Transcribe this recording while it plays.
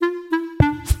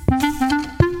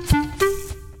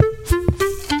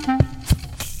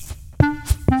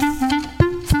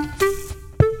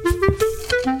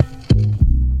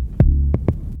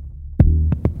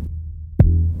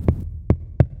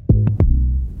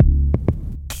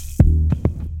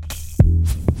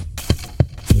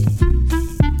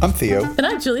I'm Theo. And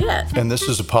I'm Juliet. And this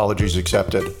is Apologies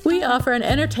Accepted. We offer an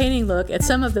entertaining look at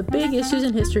some of the big issues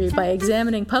in history by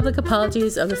examining public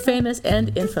apologies of the famous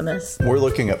and infamous. We're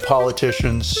looking at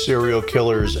politicians, serial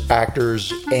killers,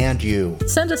 actors, and you.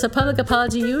 Send us a public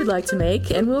apology you would like to make,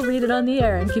 and we'll read it on the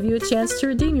air and give you a chance to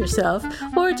redeem yourself,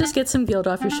 or just get some guilt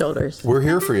off your shoulders. We're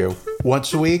here for you.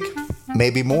 Once a week,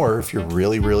 maybe more if you're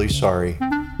really, really sorry.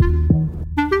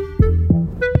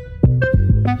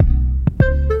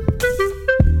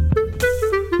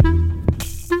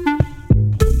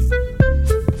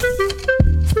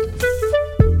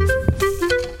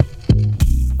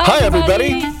 Hi,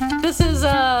 everybody. This is,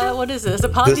 what is this?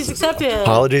 Apologies Accepted.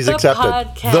 Apologies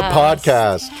Accepted. The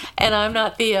podcast. And I'm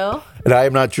not Theo. And I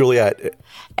am not Juliet.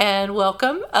 And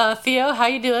welcome. Theo, how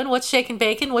you doing? What's shaking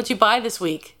bacon? What'd you buy this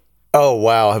week? Oh,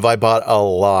 wow. Have I bought a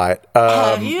lot?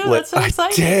 Have you? That's so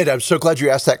exciting. I did. I'm so glad you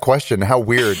asked that question. How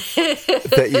weird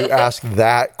that you asked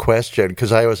that question,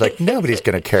 because I was like, nobody's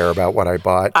going to care about what I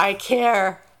bought. I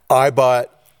care. I bought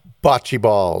bocce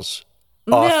balls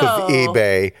off of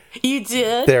eBay. You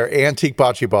did? They're antique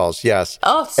bocce balls, yes.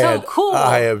 Oh, so cool.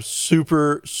 I am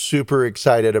super, super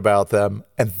excited about them.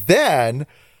 And then,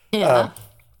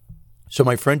 so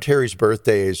my friend Terry's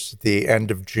birthday is the end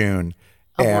of June,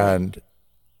 and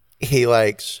he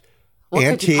likes antiques.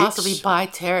 What could you possibly buy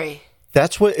Terry?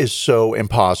 That's what is so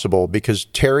impossible, because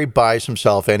Terry buys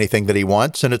himself anything that he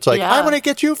wants, and it's like, I want to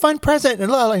get you a fun present. And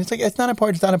it's like, it's not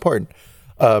important, it's not important.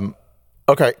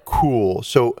 Okay, cool.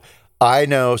 So I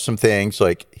know some things,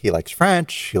 like he likes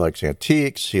French, he likes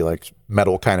antiques, he likes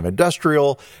metal kind of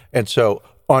industrial. And so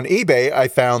on eBay, I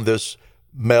found this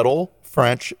metal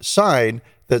French sign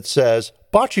that says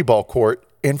bocce ball court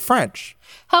in French.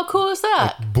 How cool is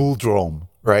that? Like Bouldrome,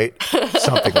 right?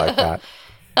 Something like that.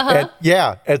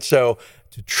 And so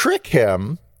to trick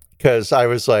him, because I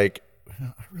was like,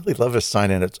 I really love this sign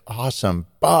and it's awesome,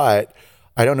 but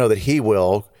I don't know that he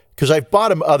will. Because I've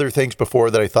bought him other things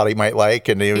before that I thought he might like,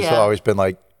 and he was always been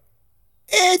like,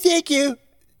 thank you.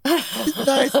 It's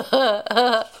nice.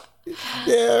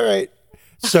 Yeah, all right.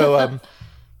 So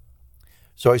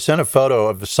so I sent a photo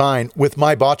of the sign with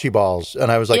my bocce balls,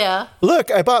 and I was like,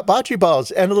 look, I bought bocce balls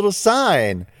and a little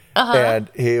sign. And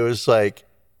he was like,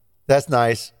 that's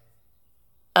nice.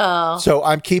 Oh. So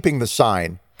I'm keeping the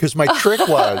sign, because my trick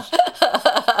was,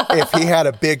 if he had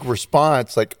a big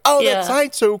response, like, that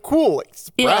sign's so cool. Like,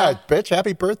 surprise, bitch,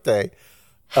 happy birthday.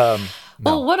 No.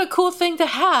 Well, what a cool thing to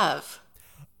have.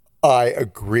 I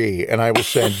agree. And I will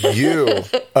send you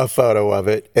a photo of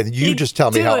it, and you just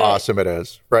tell me how awesome it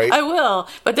is, right? I will.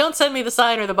 But don't send me the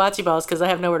sign or the bocce balls, because I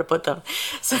have nowhere to put them.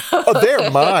 So. Oh,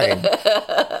 they're mine.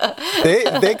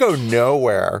 They go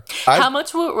nowhere. How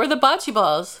much were the bocce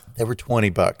balls? They were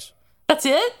 $20. That's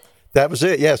it? That was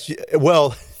it, yes.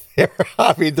 Well, they're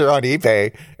on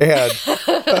eBay, and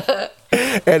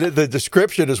the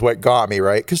description is what got me,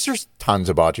 right? Because there's tons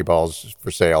of bocce balls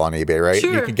for sale on eBay, right?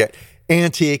 Sure. You can get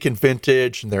antique and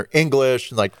vintage, and they're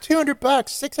English, and like $200,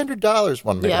 $600.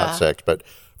 Well, maybe not six, but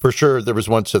for sure there was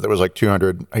one set that was like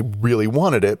 $200. I really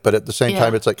wanted it, but at the same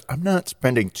time, it's like, I'm not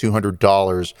spending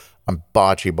 $200 on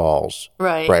bocce balls.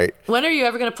 Right. When are you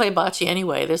ever going to play bocce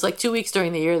anyway? There's like 2 weeks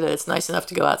during the year that it's nice enough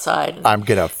to go outside. I'm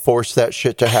going to force that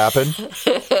shit to happen.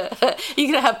 You're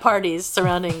going to have parties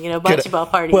surrounding, bocce ball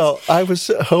parties. Well, I was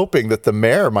hoping that the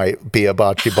mayor might be a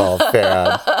bocce ball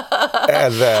fan.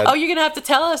 And then, you're going to have to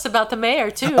tell us about the mayor,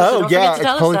 too. So I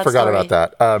totally forgot about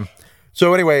that.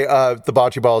 So anyway, the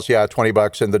bocce balls,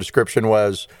 $20. And the description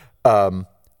was, I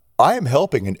am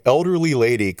helping an elderly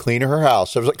lady clean her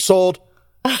house. I was like, sold.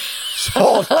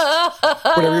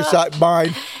 Whatever you say,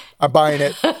 mine. I'm buying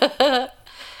it.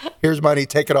 Here's money.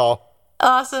 Take it all.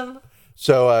 Awesome.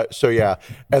 So yeah.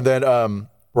 And then,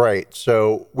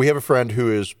 so we have a friend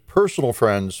who is personal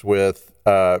friends with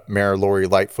Mayor Lori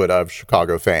Lightfoot of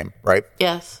Chicago fame, right?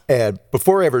 Yes. And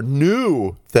before I ever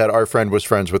knew that our friend was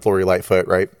friends with Lori Lightfoot,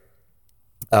 right?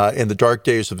 In the dark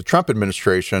days of the Trump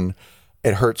administration,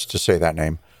 it hurts to say that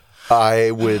name.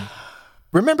 I would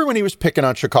remember when he was picking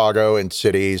on Chicago and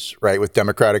cities, right, with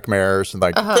Democratic mayors, and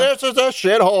like, this is a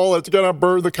shithole. It's going to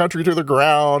burn the country to the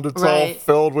ground. It's all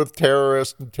filled with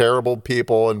terrorists and terrible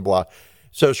people and blah.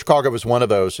 So Chicago was one of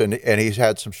those, and he's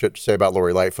had some shit to say about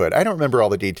Lori Lightfoot. I don't remember all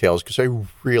the details, because I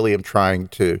really am trying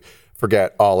to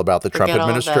forget all about the Trump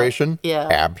administration. Yeah.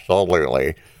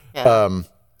 Absolutely. Yeah.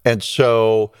 And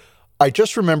so I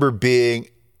just remember being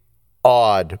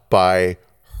awed by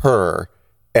her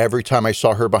every time I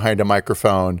saw her behind a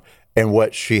microphone and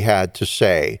what she had to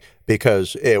say,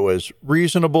 because it was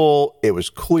reasonable, it was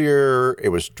clear, it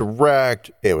was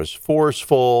direct, it was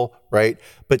forceful, right?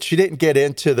 But she didn't get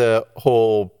into the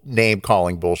whole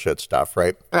name-calling bullshit stuff,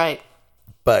 right? Right.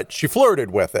 but she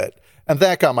flirted with it. And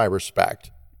that got my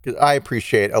respect. I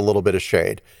appreciate a little bit of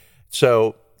shade.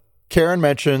 So Karen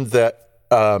mentioned that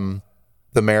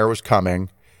the mayor was coming,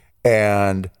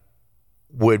 and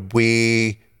would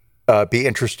we be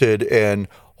interested in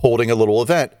holding a little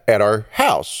event at our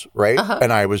house, right?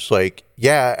 And I was like,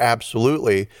 yeah,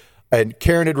 absolutely. And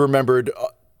Karen had remembered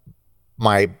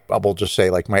I will just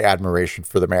say, like, my admiration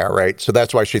for the mayor, right? So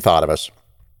that's why she thought of us.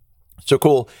 So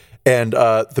cool. And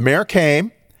the mayor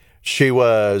came. She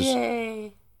was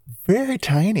very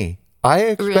tiny. I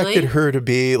expected her to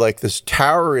be like this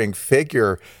towering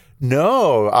figure.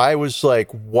 No, I was like,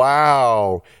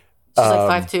 wow. She's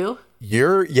like 5'2"?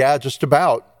 Yeah, just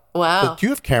about. Wow. But do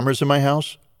you have cameras in my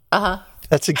house?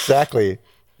 That's exactly.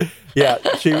 Yeah,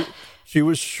 she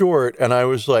was short, and I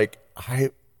was like,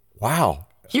 wow.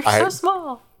 You're so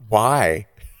small. Why?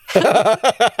 You're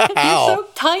so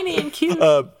tiny and cute.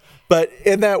 But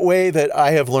in that way that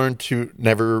I have learned to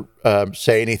never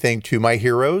say anything to my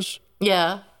heroes.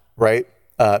 Yeah. Right?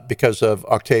 Because of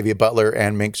Octavia Butler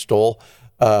and Mink Stoll,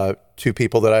 two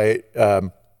people that I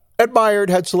admired,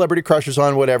 had celebrity crushes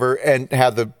on, whatever, and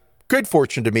had the good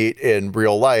fortune to meet in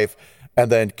real life,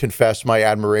 and then confess my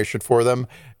admiration for them,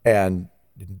 and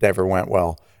it never went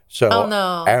well. So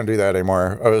I don't do that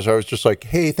anymore. I was just like,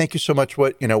 hey, thank you so much.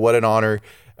 What an honor.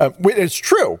 It's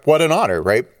true. What an honor,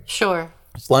 right? Sure.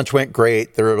 This lunch went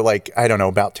great. There were like, I don't know,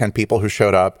 about 10 people who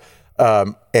showed up.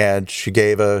 And she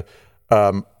gave a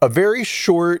very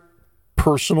short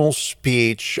personal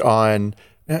speech on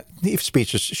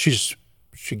speeches.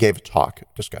 She gave a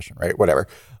discussion, right? Whatever,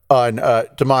 on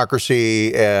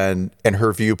democracy and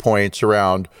her viewpoints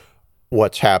around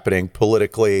what's happening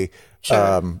politically.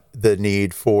 Sure. The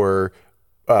need for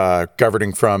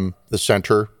governing from the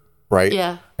center, right?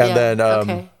 Yeah. And then,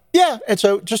 and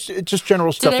so just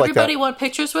general stuff like that. Did everybody want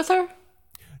pictures with her?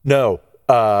 No.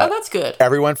 That's good.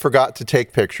 Everyone forgot to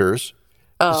take pictures.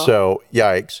 Oh. So,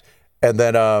 yikes. And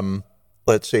then,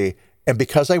 let's see. And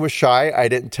because I was shy, I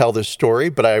didn't tell this story,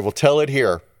 but I will tell it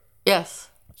here.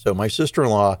 Yes. So my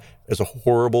sister-in-law is a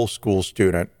horrible school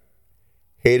student.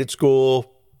 Hated school.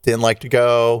 Didn't like to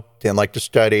go, didn't like to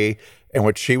study. And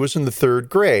when she was in the 3rd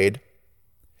grade,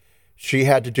 she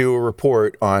had to do a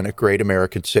report on a great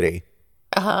American city.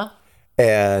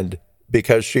 And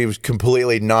because she was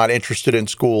completely not interested in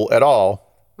school at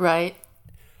all, right,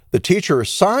 the teacher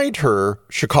assigned her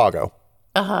Chicago.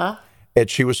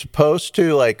 And she was supposed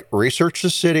to like research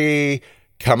the city,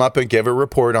 come up and give a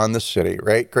report on the city,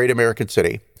 right? Great American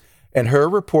city. And her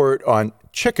report on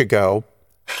Chicago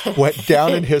went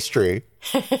down in history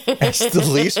as the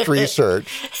least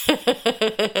research.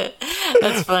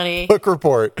 That's funny. Book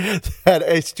report that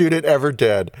a student ever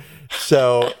did.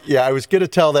 So, yeah, I was going to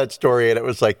tell that story, and it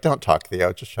was like, don't talk,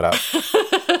 Theo. Just shut up.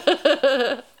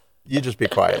 You just be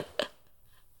quiet.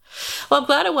 Well, I'm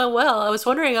glad it went well. I was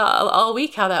wondering all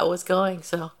week how that was going,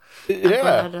 so I'm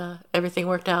glad everything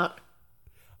worked out.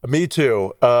 Me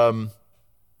too. And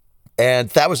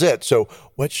that was it. So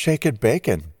what's shaking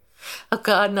bacon? Oh,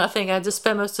 God, nothing. I just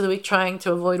spent most of the week trying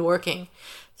to avoid working.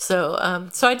 So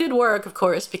I did work, of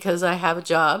course, because I have a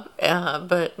job,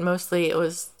 but mostly it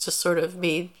was just sort of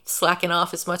me slacking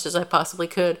off as much as I possibly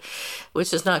could,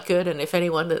 which is not good. And if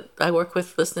anyone that I work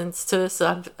with listens to this,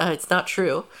 it's not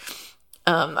true.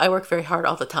 I work very hard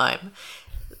all the time.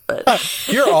 But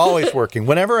you're always working.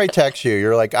 Whenever I text you,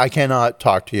 you're like, I cannot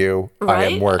talk to you. Right?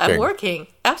 I am working. I'm working.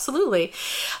 Absolutely.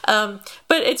 But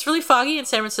it's really foggy in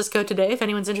San Francisco today. If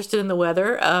anyone's interested in the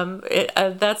weather,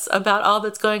 that's about all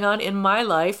that's going on in my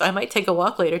life. I might take a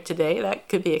walk later today. That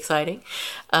could be exciting.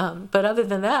 But other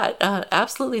than that,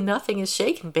 absolutely nothing is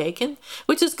shaking bacon,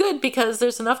 which is good because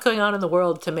there's enough going on in the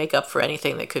world to make up for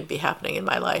anything that could be happening in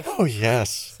my life. Oh,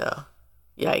 yes. So,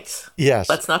 yikes. Yes.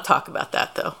 Let's not talk about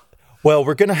that, though. Well,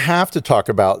 we're going to have to talk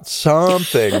about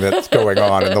something that's going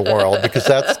on in the world because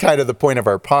that's kind of the point of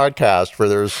our podcast, where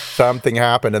there's something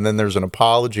happened and then there's an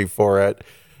apology for it.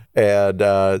 And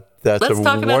that's Let's a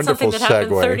talk about wonderful something that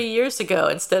happened segue. 30 years ago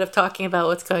instead of talking about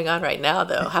what's going on right now,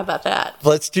 though. How about that?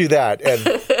 Let's do that.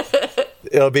 And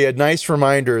it'll be a nice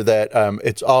reminder that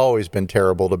it's always been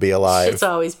terrible to be alive. It's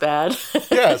always bad.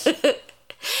 Yes.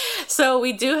 So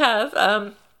we do have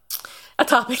a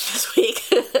topic this week.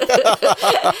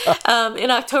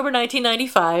 In October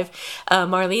 1995,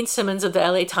 Marlene Simmons of the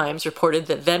LA Times reported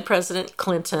that then President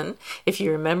Clinton, if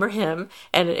you remember him,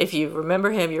 and if you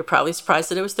remember him, you're probably surprised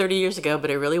that it was 30 years ago,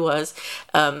 but it really was,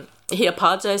 He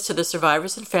apologized to the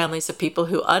survivors and families of people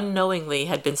who unknowingly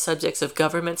had been subjects of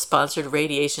government-sponsored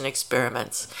radiation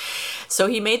experiments. So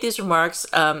he made these remarks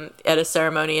at a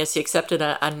ceremony as he accepted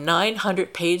a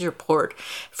 900-page report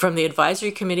from the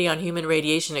Advisory Committee on Human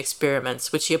Radiation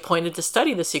Experiments, which he appointed to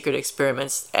study the secret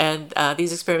experiments. And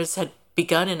these experiments had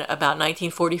begun in about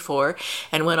 1944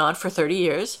 and went on for 30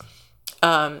 years.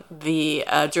 The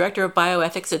director of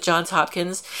bioethics at Johns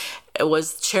Hopkins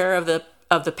was chair of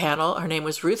the panel. Her name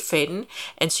was Ruth Faden,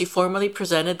 and she formally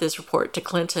presented this report to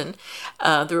Clinton.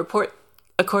 The report,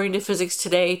 according to Physics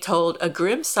Today, told a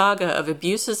grim saga of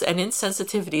abuses and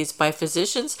insensitivities by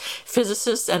physicians,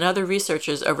 physicists, and other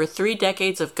researchers over 3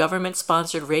 decades of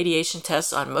government-sponsored radiation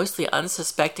tests on mostly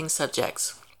unsuspecting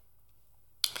subjects.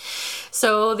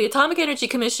 So the Atomic Energy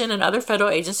Commission and other federal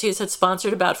agencies had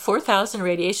sponsored about 4,000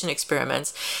 radiation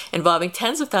experiments involving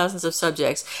tens of thousands of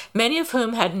subjects, many of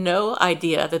whom had no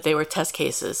idea that they were test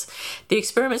cases. The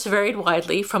experiments varied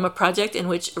widely from a project in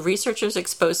which researchers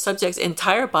exposed subjects'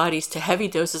 entire bodies to heavy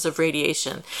doses of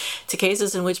radiation, to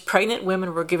cases in which pregnant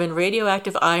women were given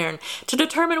radioactive iron to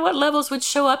determine what levels would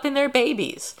show up in their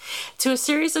babies, to a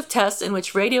series of tests in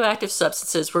which radioactive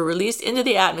substances were released into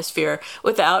the atmosphere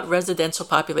without residential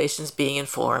populations being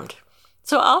informed.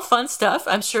 So all fun stuff.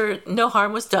 I'm sure no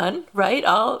harm was done, right?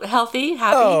 All healthy,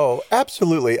 happy. Oh,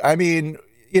 absolutely. I mean,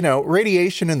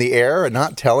 radiation in the air and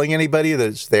not telling anybody that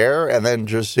it's there and then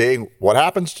just seeing what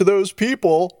happens to those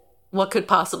people. What could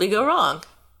possibly go wrong?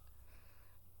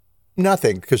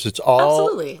 Nothing, because it's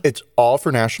all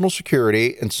for national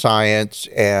security and science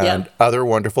and other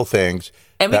wonderful things.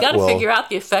 And we got to figure out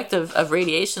the effect of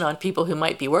radiation on people who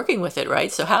might be working with it,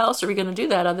 right? So how else are we going to do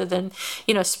that other than,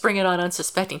 spring it on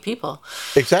unsuspecting people?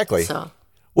 Exactly. So,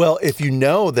 well, if you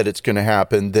know that it's going to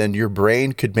happen, then your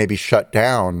brain could maybe shut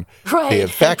down the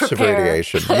effects of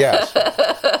radiation. Yes.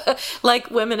 Like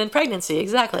women in pregnancy,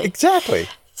 exactly. Exactly.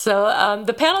 So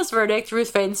the panel's verdict,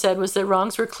 Ruth Faden said, was that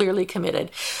wrongs were clearly committed.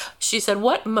 She said,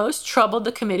 what most troubled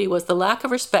the committee was the lack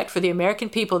of respect for the American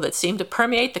people that seemed to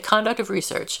permeate the conduct of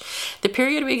research. The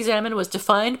period we examined was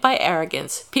defined by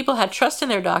arrogance. People had trust in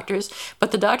their doctors,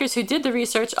 but the doctors who did the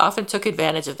research often took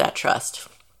advantage of that trust.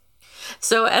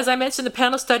 So, as I mentioned, the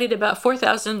panel studied about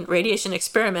 4,000 radiation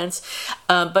experiments,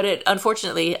 but it,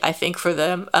 unfortunately, I think for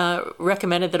them,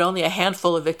 recommended that only a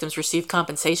handful of victims received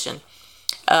compensation.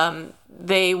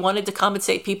 They wanted to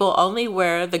compensate people only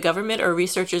where the government or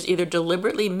researchers either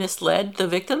deliberately misled the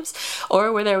victims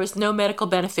or where there was no medical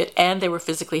benefit and they were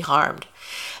physically harmed.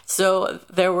 So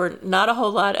there were not a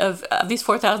whole lot of these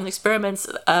 4,000 experiments.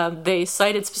 They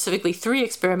cited specifically 3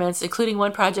 experiments, including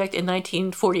one project in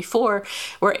 1944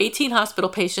 where 18 hospital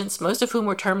patients, most of whom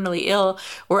were terminally ill,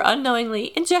 were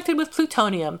unknowingly injected with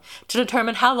plutonium to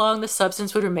determine how long the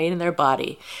substance would remain in their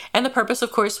body. And the purpose,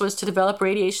 of course, was to develop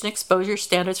radiation exposure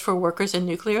standards for workers in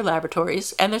nuclear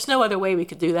laboratories. And there's no other way we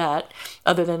could do that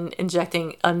other than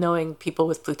injecting unknowing people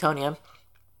with plutonium.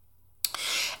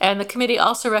 And the committee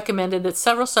also recommended that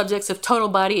several subjects of total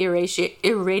body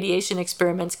irradiation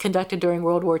experiments conducted during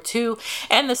World War II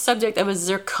and the subject of a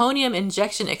zirconium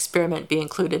injection experiment be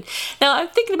included. Now, I'm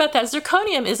thinking about that.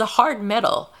 Zirconium is a hard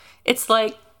metal. It's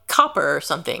like copper or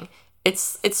something.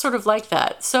 It's sort of like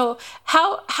that. So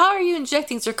how are you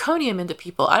injecting zirconium into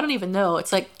people? I don't even know.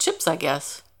 It's like chips, I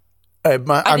guess. I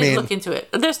didn't look into it.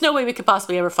 There's no way we could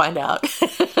possibly ever find out.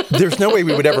 There's no way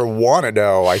we would ever want to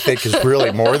know, I think, is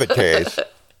really more the case.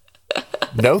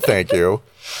 No, thank you.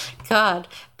 God,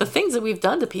 the things that we've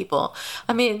done to people.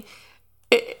 I mean,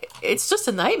 it's just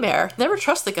a nightmare. Never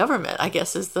trust the government, I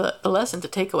guess, is the lesson to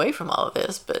take away from all of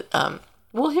this. But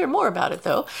we'll hear more about it,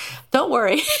 though. Don't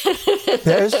worry.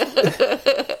 There's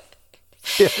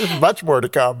much more to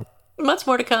come. Much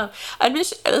more to come.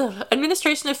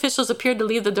 Administration officials appeared to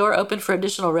leave the door open for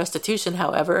additional restitution,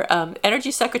 however.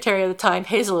 Energy Secretary at the time,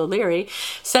 Hazel O'Leary,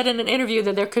 said in an interview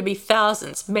that there could be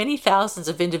thousands, many thousands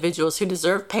of individuals who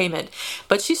deserve payment.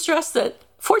 But she stressed that,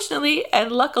 fortunately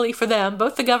and luckily for them,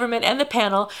 both the government and the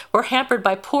panel were hampered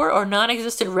by poor or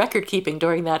non-existent record keeping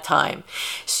during that time.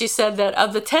 She said that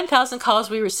of the 10,000 calls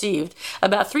we received,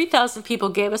 about 3,000 people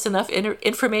gave us enough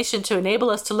information to enable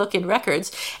us to look in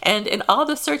records, and in all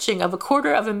the searching of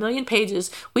 250,000 pages,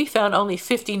 we found only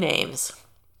 50 names.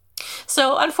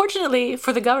 So, unfortunately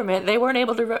for the government, they weren't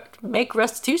able to make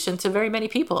restitution to very many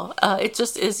people. It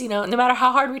just is, no matter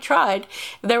how hard we tried,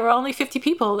 there were only 50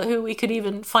 people who we could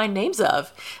even find names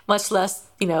of, much less,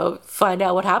 find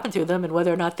out what happened to them and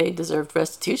whether or not they deserved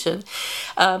restitution.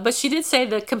 But she did say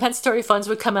the compensatory funds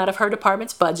would come out of her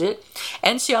department's budget.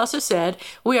 And she also said,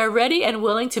 "We are ready and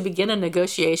willing to begin a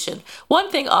negotiation.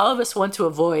 One thing all of us want to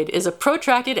avoid is a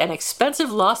protracted and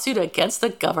expensive lawsuit against the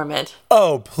government."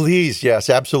 Oh, please. Yes,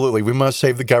 absolutely. We must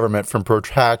save the government from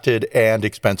protracted and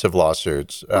expensive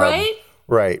lawsuits. Right?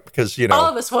 Right, because, all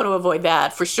of us want to avoid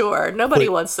that, for sure. Nobody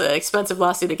wants an expensive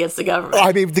lawsuit against the government.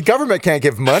 I mean, the government can't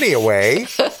give money away.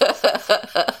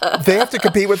 They have to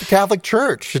compete with the Catholic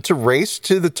Church. It's a race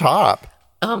to the top.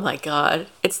 Oh, my God.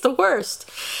 It's the worst.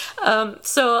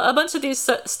 So a bunch of these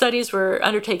studies were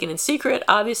undertaken in secret.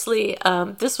 Obviously,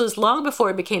 this was long before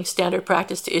it became standard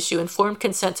practice to issue informed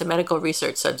consent to medical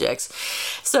research subjects.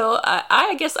 So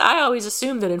I guess I always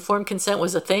assumed that informed consent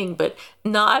was a thing, but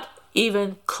not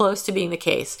even close to being the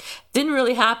case. Didn't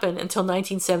really happen until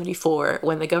 1974,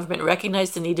 when the government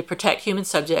recognized the need to protect human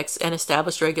subjects and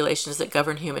established regulations that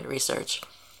govern human research.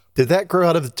 Did that grow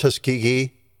out of the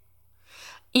Tuskegee?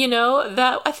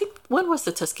 I think, when was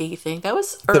the Tuskegee thing? That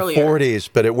was earlier. The 40s,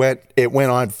 but it went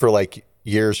on for like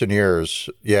years and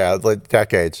years. Yeah, like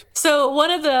decades. So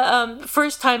one of the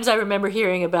first times I remember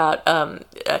hearing about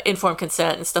informed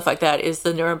consent and stuff like that is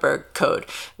the Nuremberg Code,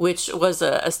 which was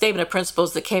a statement of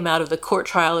principles that came out of the court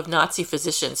trial of Nazi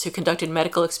physicians who conducted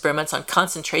medical experiments on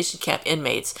concentration camp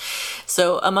inmates.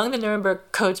 So among the Nuremberg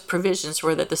Code's provisions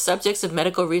were that the subjects of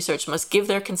medical research must give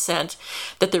their consent,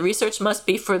 that the research must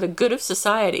be for the good of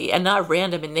society and not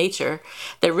random in nature,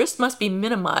 that risk must be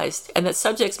minimized, and that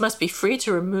subjects must be free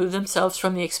to remove themselves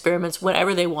from the experiments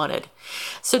whenever they wanted.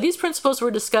 So these principles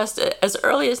were discussed as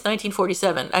early as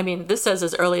 1947. I mean, this says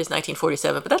as early as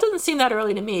 1947, but that doesn't seem that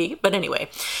early to me. But anyway,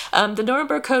 the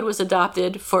Nuremberg Code was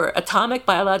adopted for atomic,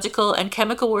 biological, and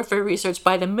chemical warfare research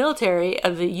by the military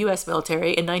of the U.S.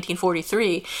 military in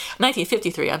 1953,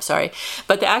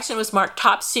 but the action was marked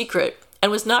top secret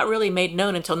and was not really made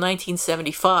known until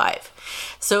 1975.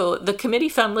 So the committee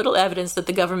found little evidence that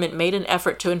the government made an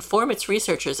effort to inform its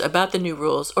researchers about the new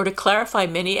rules or to clarify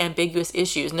many ambiguous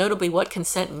issues, notably what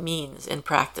consent means in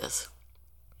practice.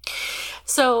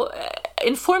 So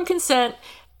informed consent,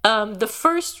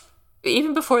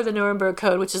 even before the Nuremberg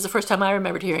Code, which is the first time I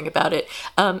remembered hearing about it,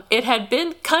 it had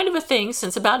been kind of a thing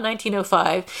since about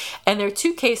 1905, and there are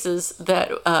two cases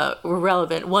that were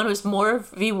relevant. One was Moore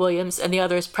v. Williams, and the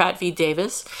other is Pratt v.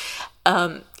 Davis.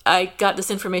 I got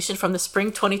this information from the spring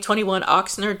 2021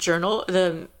 Oxnard Journal.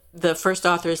 The first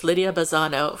author is Lydia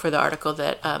Bazzano for the article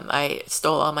that I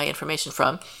stole all my information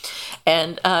from.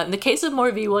 And in the case of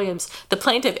Moore v. Williams, the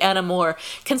plaintiff, Anna Moore,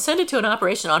 consented to an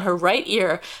operation on her right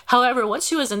ear. However, once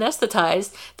she was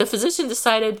anesthetized, the physician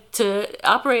decided to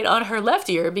operate on her left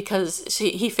ear because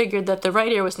he figured that the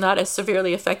right ear was not as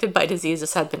severely affected by disease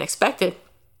as had been expected.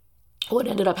 What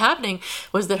ended up happening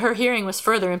was that her hearing was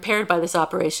further impaired by this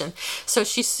operation. So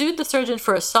she sued the surgeon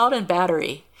for assault and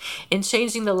battery in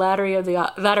changing the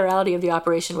laterality of the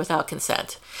operation without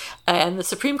consent. And the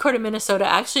Supreme Court of Minnesota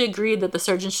actually agreed that the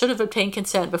surgeon should have obtained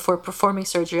consent before performing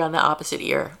surgery on the opposite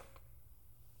ear.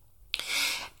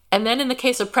 And then in the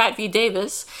case of Pratt v.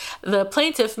 Davis, the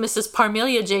plaintiff, Mrs.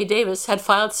 Parmelia J. Davis, had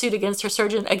filed suit against her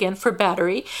surgeon again for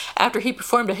battery after he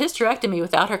performed a hysterectomy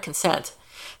without her consent.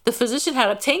 The physician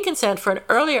had obtained consent for an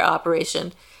earlier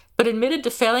operation, but admitted to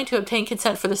failing to obtain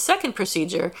consent for the second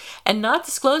procedure and not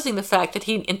disclosing the fact that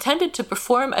he intended to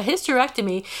perform a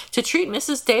hysterectomy to treat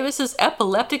Mrs. Davis's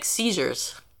epileptic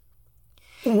seizures.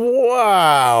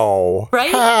 Wow.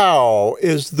 Right? How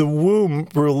is the womb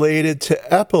related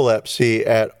to epilepsy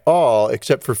at all,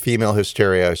 except for female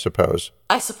hysteria, I suppose?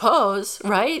 I suppose,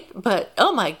 right? But,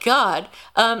 oh my God.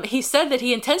 He said that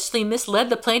he intentionally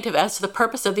misled the plaintiff as to the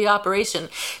purpose of the operation,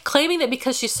 claiming that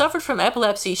because she suffered from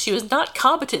epilepsy, she was not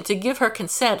competent to give her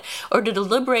consent or to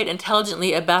deliberate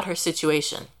intelligently about her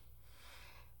situation.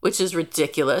 Which is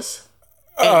ridiculous.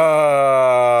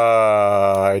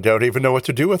 I don't even know what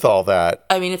to do with all that.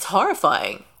 I mean, it's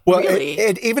horrifying. Well, really.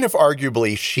 And even if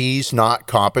arguably she's not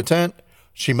competent,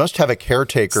 she must have a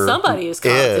caretaker. Somebody is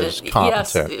competent.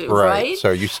 Yes, right? So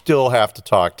you still have to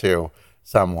talk to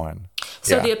someone.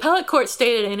 So the appellate court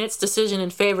stated in its decision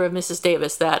in favor of Mrs.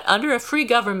 Davis that under a free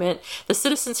government, the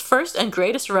citizen's first and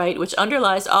greatest right, which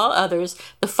underlies all others,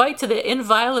 the fight to the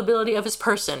inviolability of his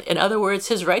person, in other words,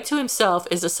 his right to himself,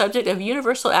 is the subject of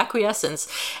universal acquiescence,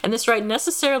 and this right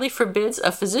necessarily forbids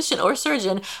a physician or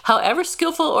surgeon, however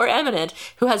skillful or eminent,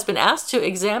 who has been asked to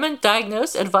examine,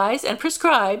 diagnose, advise, and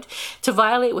prescribe, to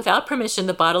violate without permission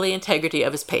the bodily integrity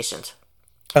of his patient.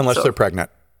 Unless they're pregnant.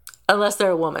 Unless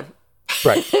they're a woman.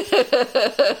 Right.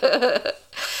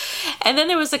 And then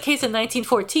there was a case in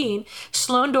 1914,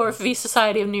 Schlondorf v.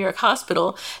 Society of New York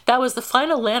Hospital. That was the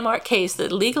final landmark case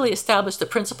that legally established the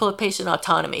principle of patient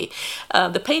autonomy.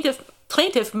 The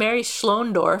plaintiff, Mary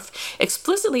Schlondorf,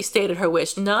 explicitly stated her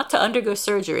wish not to undergo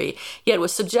surgery, yet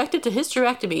was subjected to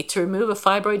hysterectomy to remove a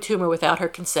fibroid tumor without her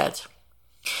consent.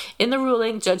 In the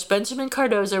ruling, Judge Benjamin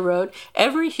Cardozo wrote,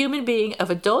 "Every human being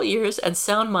of adult years and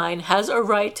sound mind has a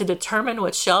right to determine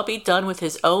what shall be done with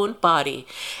his own body,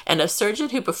 and a surgeon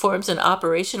who performs an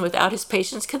operation without his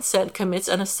patient's consent commits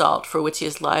an assault for which he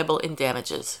is liable in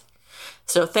damages."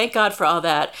 So thank God for all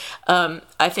that.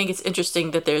 I think it's interesting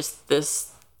that there's this.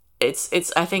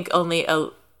 It's I think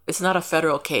it's not a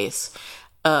federal case.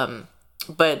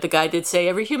 But the guy did say,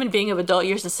 every human being of adult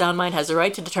years and sound mind has a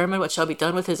right to determine what shall be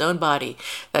done with his own body.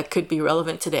 That could be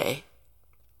relevant today.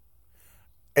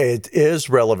 It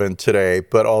is relevant today,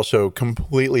 but also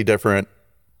completely different.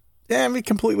 Yeah, I mean,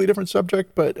 completely different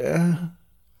subject, but...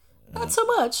 not so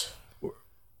much.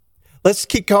 Let's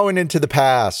keep going into the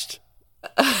past.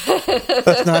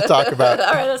 Let's not talk about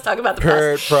all right, let's talk about the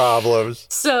current problems.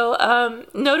 So,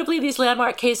 notably, these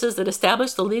landmark cases that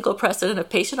established the legal precedent of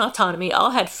patient autonomy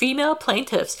all had female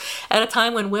plaintiffs at a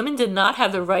time when women did not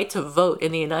have the right to vote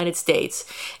in the United States,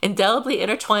 indelibly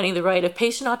intertwining the right of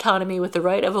patient autonomy with the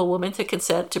right of a woman to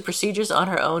consent to procedures on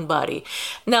her own body.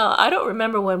 Now, I don't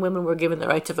remember when women were given the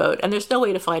right to vote, and there's no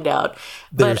way to find out,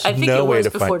 but I think it was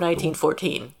before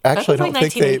 1914. Actually, I don't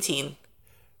think 1918.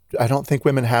 I don't think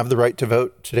women have the right to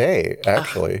vote today,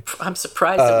 actually. I'm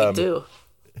surprised that we do.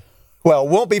 Well,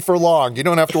 won't be for long. You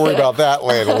don't have to worry about that,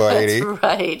 lady. That's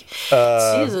right.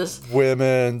 Jesus.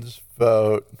 Women's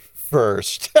vote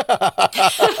first.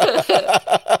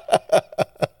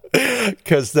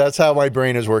 Because that's how my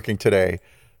brain is working today.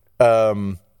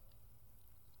 Well,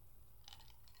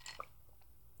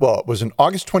 it was in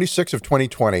August 26th of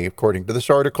 2020, according to this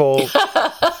article.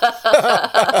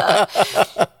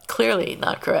 Clearly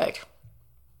not correct.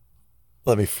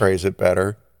 Let me phrase it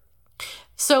better.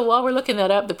 So while we're looking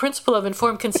that up, the principle of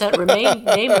informed consent remained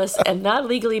nameless and not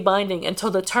legally binding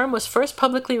until the term was first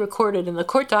publicly recorded in the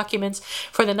court documents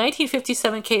for the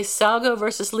 1957 case Salgo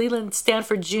versus Leland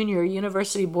Stanford Jr.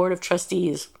 University Board of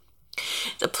Trustees.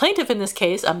 The plaintiff in this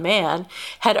case, a man,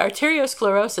 had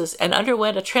arteriosclerosis and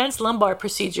underwent a translumbar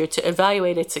procedure to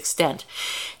evaluate its extent.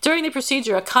 During the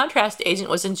procedure, a contrast agent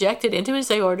was injected into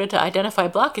his aorta to identify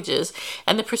blockages,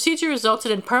 and the procedure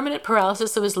resulted in permanent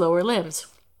paralysis of his lower limbs.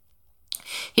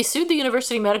 He sued the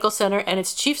University Medical Center and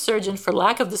its chief surgeon for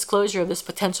lack of disclosure of this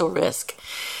potential risk.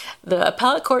 The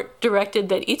appellate court directed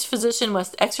that each physician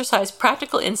must exercise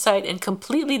practical insight in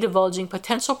completely divulging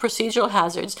potential procedural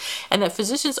hazards, and that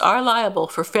physicians are liable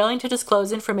for failing to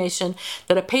disclose information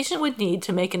that a patient would need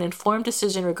to make an informed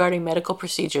decision regarding medical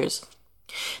procedures.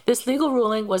 This legal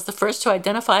ruling was the first to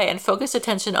identify and focus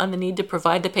attention on the need to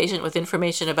provide the patient with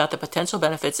information about the potential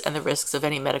benefits and the risks of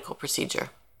any medical procedure.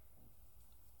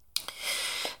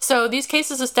 So these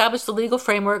cases establish the legal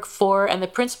framework for and the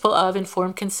principle of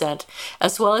informed consent,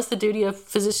 as well as the duty of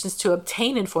physicians to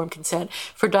obtain informed consent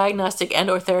for diagnostic and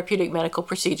or therapeutic medical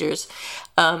procedures.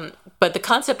 But the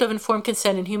concept of informed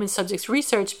consent in human subjects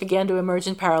research began to emerge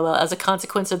in parallel as a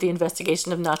consequence of the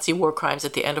investigation of Nazi war crimes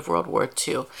at the end of World War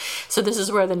II. So this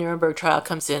is where the Nuremberg trial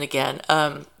comes in again.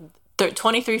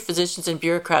 23 physicians and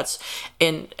bureaucrats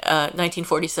in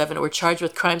 1947 were charged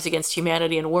with crimes against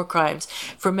humanity and war crimes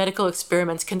for medical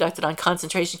experiments conducted on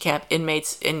concentration camp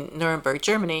inmates in Nuremberg,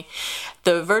 Germany.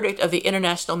 The verdict of the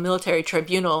International Military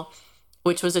Tribunal,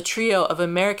 which was a trio of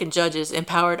American judges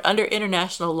empowered under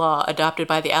international law adopted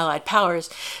by the Allied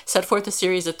powers, set forth a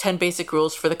series of 10 basic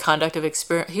rules for the conduct of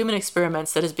human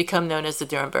experiments that has become known as the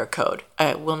Nuremberg Code.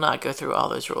 I will not go through all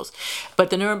those rules.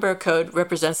 But the Nuremberg Code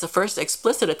represents the first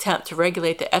explicit attempt to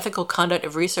regulate the ethical conduct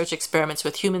of research experiments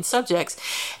with human subjects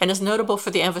and is notable for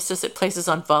the emphasis it places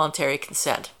on voluntary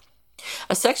consent.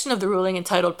 A section of the ruling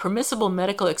entitled Permissible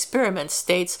Medical Experiments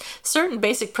states certain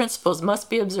basic principles must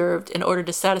be observed in order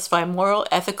to satisfy moral,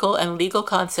 ethical, and legal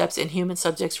concepts in human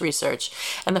subjects research,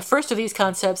 and the first of these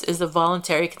concepts is the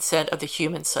voluntary consent of the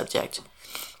human subject.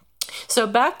 So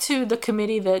back to the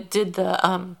committee that did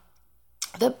that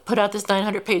put out this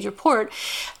 900-page report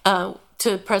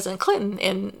to President Clinton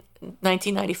in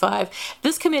 1995,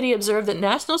 this committee observed that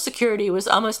national security was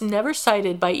almost never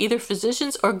cited by either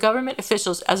physicians or government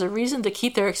officials as a reason to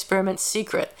keep their experiments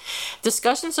secret.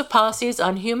 Discussions of policies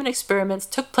on human experiments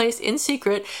took place in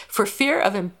secret for fear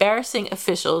of embarrassing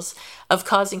officials, of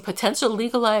causing potential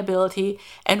legal liability,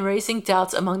 and raising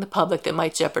doubts among the public that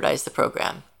might jeopardize the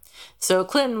program. So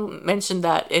Clinton mentioned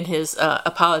that in his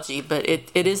apology, but it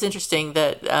is interesting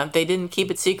that they didn't keep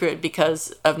it secret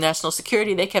because of national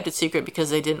security. They kept it secret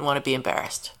because they didn't want to be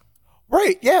embarrassed.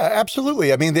 Right. Yeah,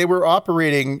 absolutely. I mean, they were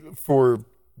operating for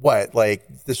what?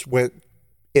 Like this went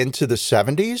into the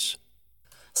 70s?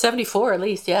 74 at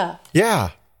least, yeah.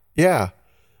 Yeah. Yeah.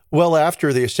 Well,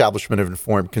 after the establishment of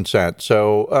informed consent.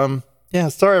 So, yeah,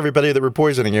 sorry, everybody, that we're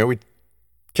poisoning you. We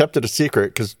kept it a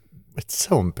secret because it's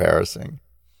so embarrassing.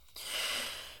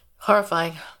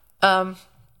 Horrifying.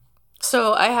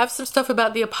 So I have some stuff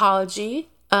about the apology,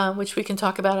 which we can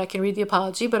talk about. I can read the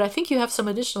apology, but I think you have some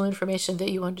additional information that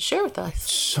you wanted to share with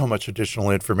us. So much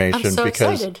additional information. I'm so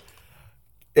because excited.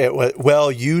 It was,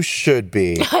 well, you should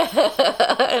be.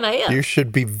 And I am. You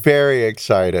should be very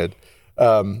excited.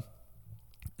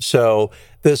 So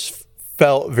this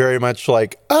felt very much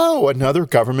like, oh, another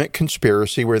government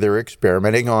conspiracy where they're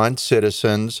experimenting on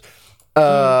citizens.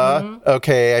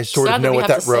 Okay, I sort of know what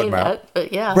that roadmap.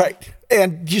 But yeah. Right.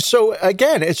 And so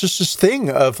again, it's just this thing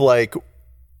of like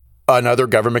another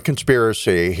government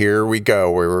conspiracy. Here we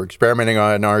go. We're experimenting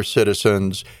on our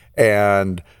citizens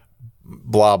and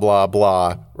blah, blah,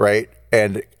 blah. Right.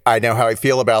 And I know how I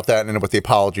feel about that and I know what the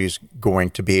apology is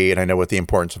going to be. And I know what the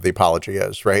importance of the apology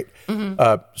is. Right.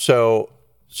 So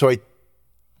I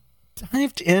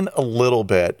dived in a little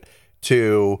bit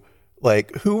to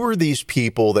like, who were these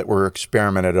people that were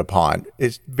experimented upon?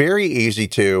 It's very easy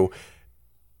to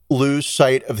lose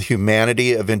sight of the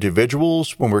humanity of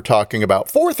individuals when we're talking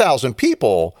about 4,000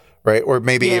 people, right? Or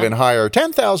maybe even higher,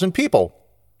 10,000 people.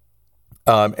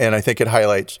 And I think it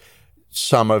highlights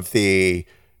some of the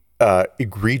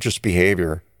egregious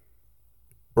behavior,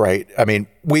 right? I mean,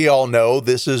 we all know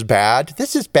this is bad.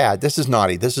 This is bad. This is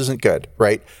naughty. This isn't good,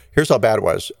 right? Here's how bad it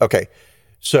was. Okay.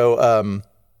 So,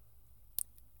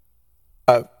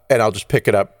 and I'll just pick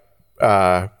it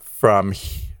up from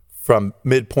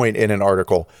midpoint in an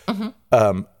article.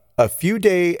 A few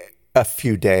days,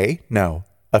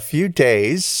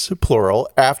 plural,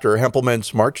 after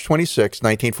Hempelman's March 26,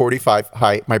 1945,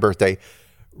 my birthday,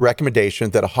 recommendation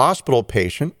that a hospital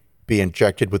patient be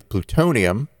injected with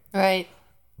plutonium. Right.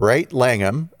 Wright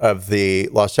Langham of the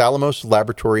Los Alamos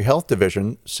Laboratory Health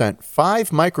Division sent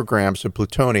 5 micrograms of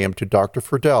plutonium to Dr.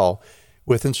 Friedel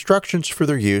with instructions for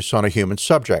their use on a human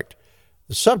subject.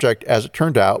 The subject, as it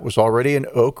turned out, was already in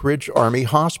Oak Ridge Army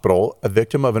Hospital, a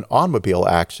victim of an automobile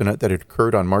accident that had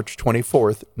occurred on March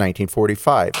 24th,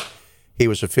 1945. He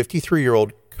was a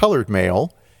 53-year-old colored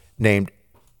male named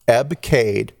Ebb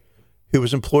Cade, who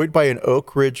was employed by an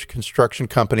Oak Ridge construction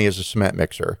company as a cement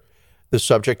mixer. The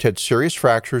subject had serious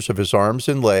fractures of his arms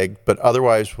and leg, but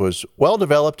otherwise was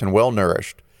well-developed and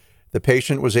well-nourished. The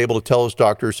patient was able to tell his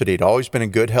doctors that he'd always been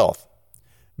in good health.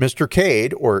 Mr.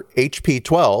 Cade, or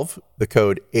HP-12, the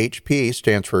code HP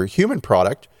stands for human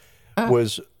product,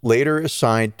 was later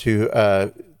assigned to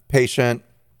a patient,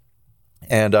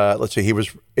 and he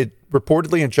was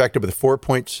reportedly injected with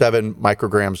 4.7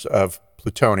 micrograms of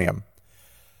plutonium.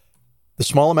 The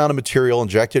small amount of material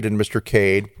injected in Mr.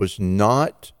 Cade was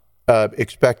not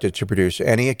expected to produce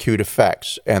any acute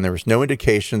effects, and there was no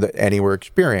indication that any were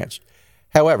experienced.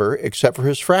 However, except for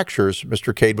his fractures,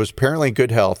 Mr. Cade was apparently in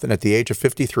good health and at the age of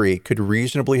 53 could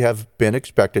reasonably have been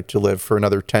expected to live for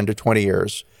another 10 to 20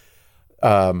 years.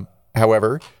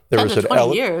 However, there was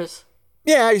 20 years?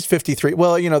 Yeah, he's 53.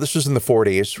 Well, this was in the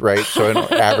 40s, right? So an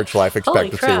average life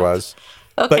expectancy was.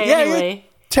 Okay, but yeah, anyway.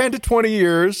 10 to 20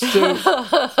 years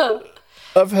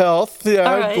of health,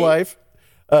 right. Life.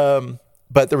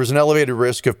 But there was an elevated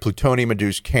risk of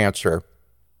plutonium-induced cancer.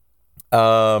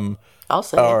 Also.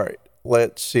 All right.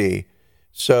 Let's see.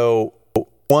 So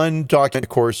one documented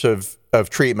course of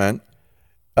treatment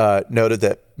noted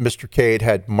that Mr. Cade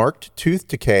had marked tooth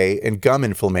decay and gum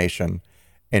inflammation,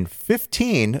 and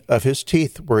 15 of his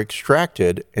teeth were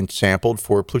extracted and sampled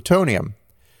for plutonium.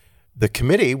 The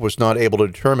committee was not able to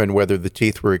determine whether the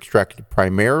teeth were extracted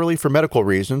primarily for medical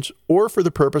reasons or for the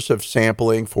purpose of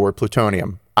sampling for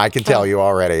plutonium. I can tell you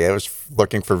already, I was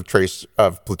looking for a trace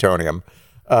of plutonium.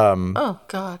 Oh,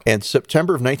 God. In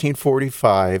September of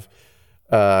 1945,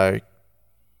 in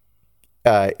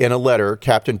a letter,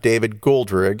 Captain David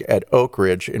Goldrig at Oak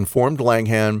Ridge informed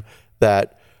Langham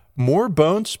that more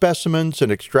bone specimens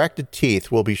and extracted teeth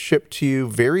will be shipped to you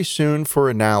very soon for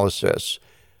analysis.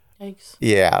 Thanks.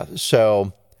 Yeah,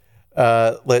 so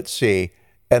let's see.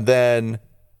 And then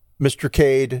Mr.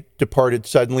 Cade departed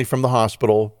suddenly from the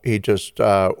hospital. He just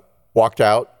walked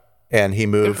out. And he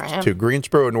moved to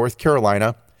Greensboro, North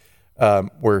Carolina,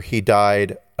 where he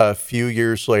died a few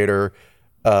years later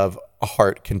of a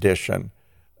heart condition.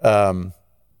 And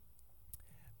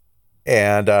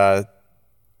in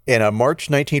a March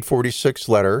 1946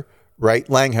 letter, Wright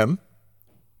Langham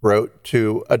wrote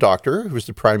to a doctor who was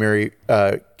the primary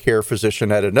care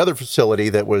physician at another facility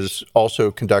that was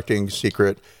also conducting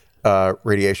secret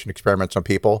radiation experiments on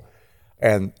people.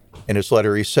 And in his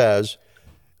letter, he says,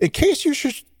 in case you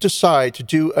should decide to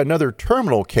do another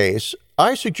terminal case,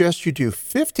 I suggest you do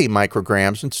 50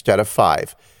 micrograms instead of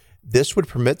 5. This would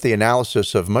permit the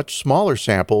analysis of much smaller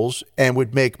samples and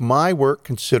would make my work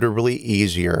considerably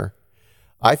easier.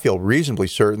 I feel reasonably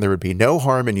certain there would be no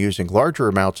harm in using larger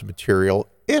amounts of material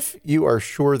if you are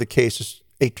sure the case is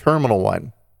a terminal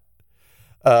one.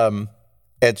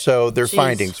 And so their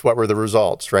findings, what were the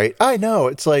results, right? I know.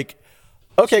 It's like,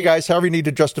 okay, guys, however you need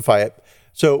to justify it.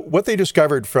 So what they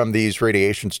discovered from these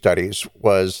radiation studies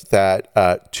was that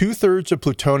 2/3 of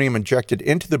plutonium injected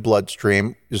into the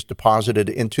bloodstream is deposited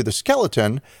into the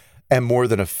skeleton, and more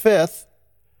than 1/5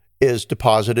 is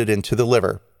deposited into the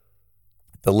liver.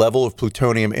 The level of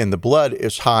plutonium in the blood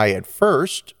is high at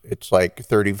first. It's like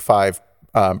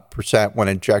 35% when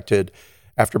injected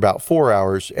after about 4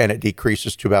 hours, and it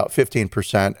decreases to about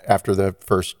 15% after the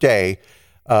first day.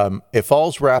 It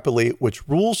falls rapidly, which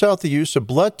rules out the use of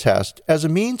blood test as a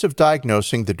means of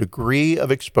diagnosing the degree of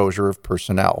exposure of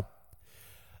personnel.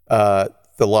 The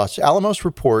Los Alamos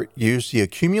report used the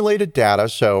accumulated data,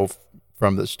 so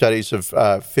from the studies of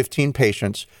 15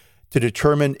 patients, to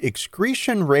determine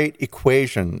excretion rate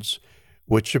equations,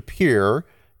 which appear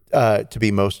to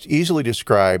be most easily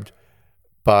described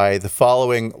by the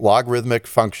following logarithmic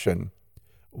function: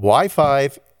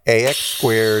 y5 ax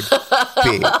squared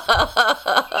b.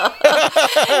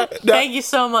 Thank you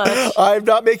so much. I'm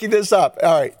not making this up.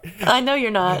 All right. I know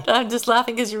you're not. I'm just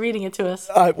laughing because you're reading it to us.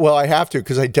 Well, I have to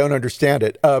because I don't understand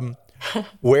it.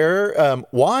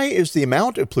 Y is the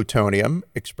amount of plutonium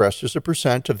expressed as a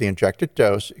percent of the injected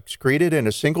dose excreted in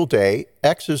a single day.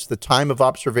 X is the time of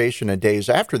observation in days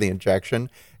after the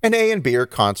injection. And A and B are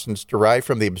constants derived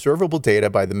from the observable data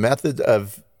by the method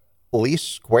of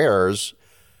least squares.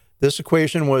 This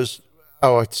equation was,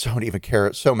 I don't even care.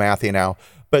 It's so mathy now.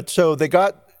 But so they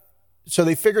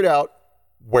figured out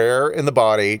where in the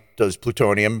body does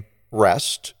plutonium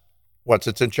rest once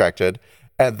it's injected.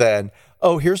 And then,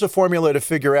 here's a formula to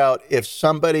figure out if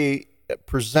somebody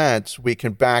presents, we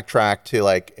can backtrack to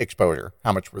like exposure.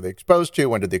 How much were they exposed to?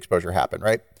 When did the exposure happen,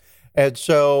 right? And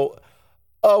so,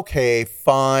 okay,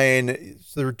 fine.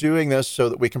 So they're doing this so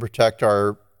that we can protect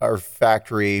our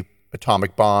factory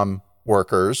atomic bomb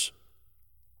workers.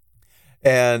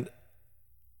 And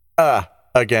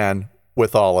again,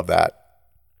 with all of that,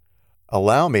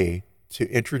 allow me to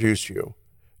introduce you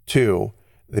to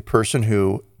the person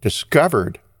who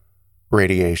discovered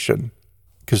radiation,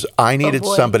 because I needed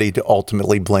somebody to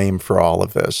ultimately blame for all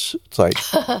of this. It's like,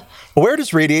 where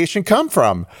does radiation come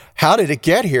from? How did it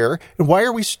get here? And why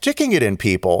are we sticking it in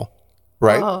people?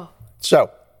 Right? Oh. So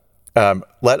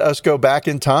let us go back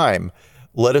in time.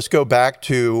 Let us go back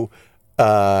to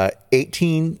the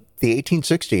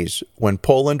 1860s when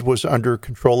Poland was under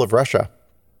control of Russia.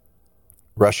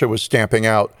 Russia was stamping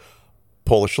out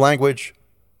Polish language,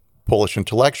 Polish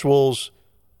intellectuals,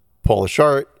 Polish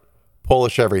art,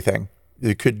 Polish everything.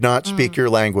 You could not speak your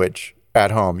language at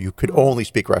home. You could only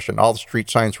speak Russian. All the street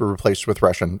signs were replaced with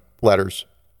Russian letters.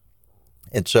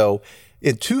 And so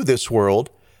into this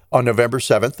world, on November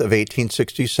 7th of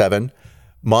 1867,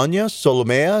 Monia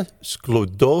Solomea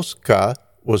Sklodowska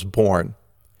was born.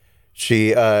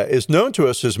 She is known to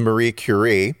us as Marie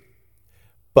Curie,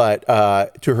 but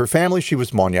to her family, she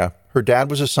was Monia. Her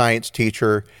dad was a science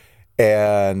teacher,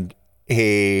 and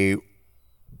he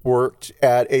worked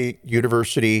at a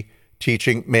university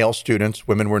teaching male students.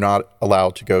 Women were not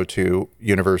allowed to go to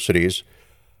universities,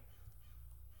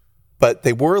 but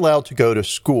they were allowed to go to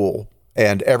school.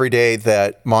 And every day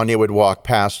that Monia would walk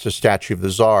past a statue of the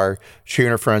Tsar, she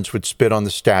and her friends would spit on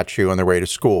the statue on their way to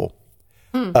school.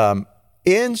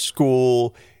 In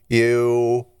school,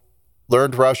 you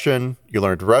learned Russian, you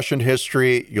learned Russian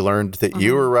history, you learned that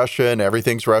you were Russian,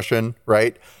 everything's Russian,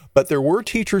 right? But there were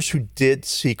teachers who did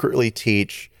secretly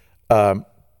teach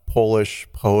Polish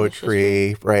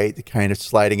poetry, right? The kind of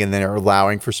sliding in there,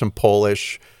 allowing for some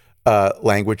Polish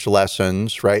language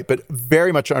lessons, right? But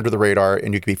very much under the radar,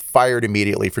 and you could be fired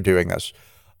immediately for doing this.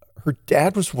 Her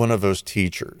dad was one of those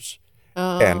teachers,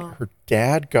 and her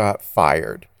dad got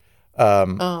fired.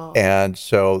 And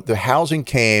so the housing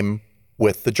came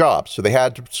with the job. So they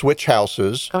had to switch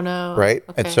houses. Oh, no. Right?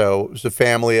 Okay. And so it was a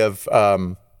family of, I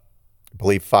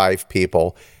believe, 5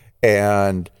 people.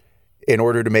 And in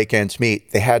order to make ends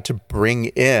meet, they had to bring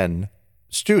in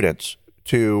students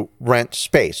to rent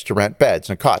space, to rent beds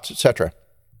and cots, etc.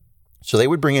 So they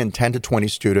would bring in 10 to 20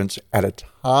 students at a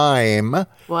time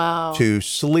to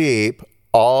sleep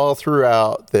all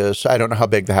throughout this. I don't know how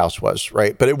big the house was,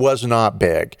 right? But it was not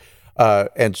big.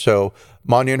 And so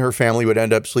Manya and her family would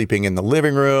end up sleeping in the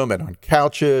living room and on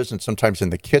couches and sometimes in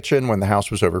the kitchen when the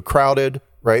house was overcrowded,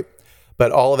 right?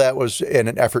 But all of that was in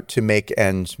an effort to make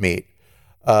ends meet.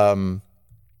 However,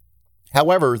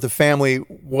 the family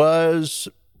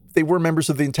they were members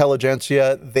of the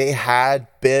intelligentsia. They had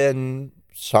been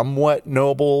somewhat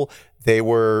noble. They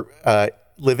were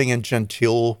living in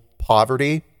genteel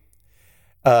poverty,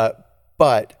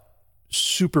 but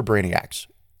super brainiacs.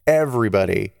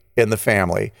 Everybody in the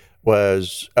family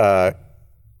was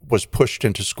pushed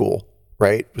into school,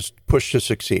 right? Was pushed to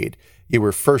succeed. You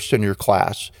were first in your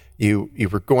class. You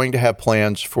were going to have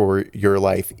plans for your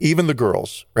life, even the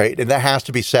girls, right? And that has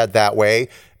to be said that way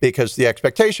because the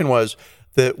expectation was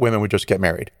that women would just get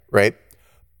married, right?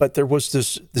 But there was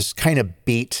this kind of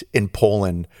beat in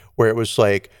Poland where it was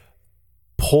like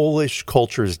Polish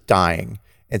culture is dying,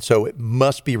 and so it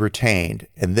must be retained.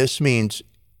 And this means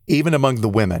even among the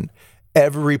women,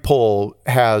 every Pole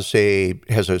has a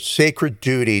sacred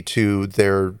duty to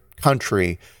their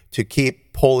country to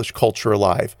keep Polish culture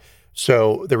alive.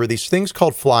 So there were these things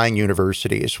called flying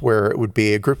universities where it would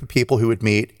be a group of people who would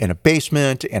meet in a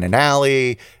basement, in an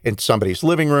alley, in somebody's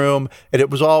living room, and it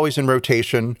was always in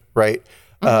rotation, right?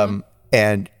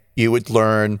 And you would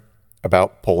learn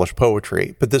about Polish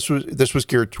poetry, but this was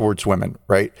geared towards women,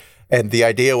 right? And the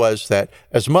idea was that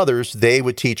as mothers, they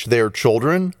would teach their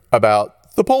children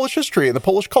about the Polish history and the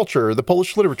Polish culture, the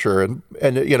Polish literature, and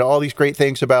you know all these great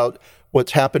things about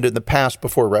what's happened in the past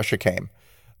before Russia came.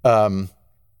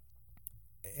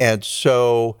 And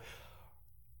so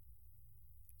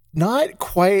not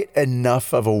quite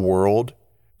enough of a world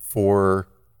for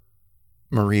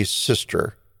Marie's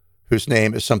sister, whose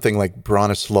name is something like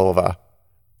Bronislava.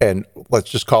 And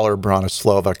let's just call her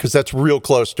Bronislava because that's real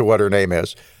close to what her name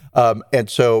is. And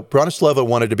so Bronislava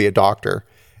wanted to be a doctor.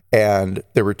 And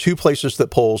there were two places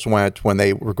that Poles went when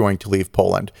they were going to leave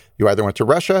Poland. You either went to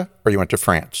Russia or you went to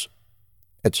France.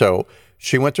 And so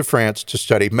she went to France to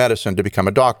study medicine to become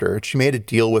a doctor. And she made a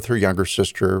deal with her younger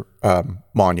sister,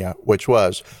 Manya, which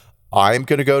was, I'm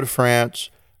going to go to France.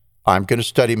 I'm going to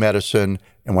study medicine.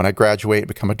 And when I graduate and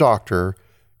become a doctor,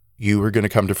 you are going to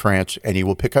come to France and you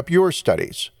will pick up your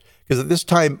studies. Because at this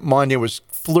time, Manya was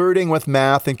flirting with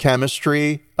math and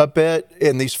chemistry a bit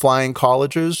in these flying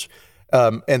colleges.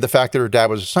 And the fact that her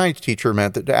dad was a science teacher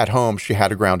meant that at home she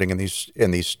had a grounding in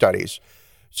these studies.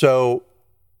 So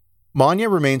Manya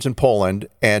remains in Poland,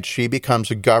 and she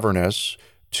becomes a governess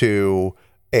to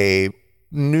a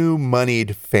new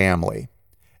moneyed family.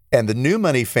 And the new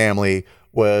money family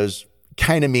was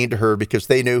kind of mean to her because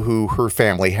they knew who her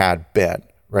family had been,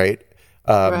 right?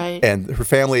 Right. And her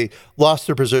family lost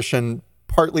their position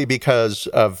partly because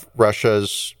of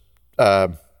Russia's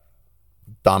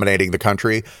dominating the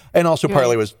country, and also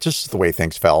partly was just the way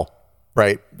things fell,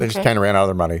 right? They just kind of ran out of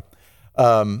their money.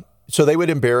 So they would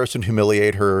embarrass and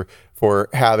humiliate her for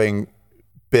having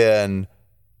been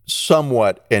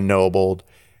somewhat ennobled.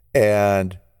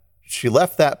 And she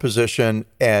left that position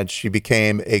and she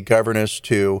became a governess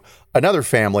to another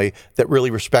family that really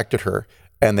respected her.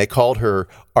 And they called her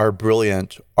our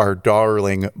brilliant, our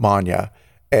darling Manya.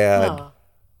 And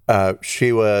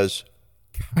she was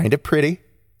kind of pretty,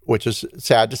 which is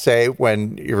sad to say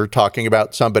when you're talking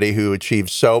about somebody who achieved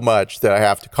so much that I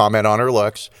have to comment on her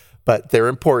looks. But they're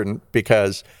important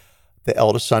because the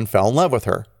eldest son fell in love with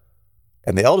her.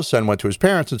 And the eldest son went to his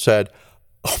parents and said,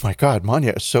 oh my God,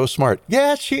 Manya is so smart.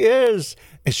 Yeah, she is.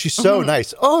 And she's so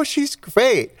nice. Oh, she's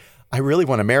great. I really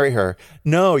want to marry her.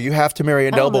 No, you have to marry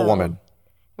a noble woman.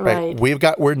 Right.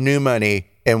 We're new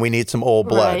money and we need some old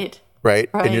blood.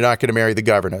 Right. And you're not going to marry the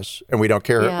governess. And we don't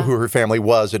care who her family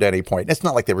was at any point. It's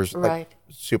not like they were like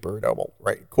super noble.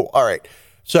 Right. Cool. All right.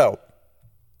 So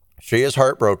she is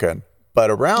heartbroken. But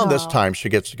around this time, she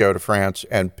gets to go to France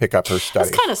and pick up her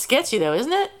studies. That's kind of sketchy, though,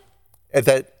 isn't it?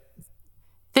 That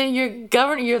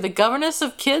you're the governess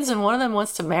of kids, and one of them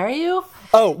wants to marry you.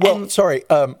 Oh well, sorry.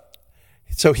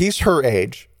 So he's her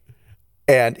age,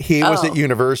 and he was at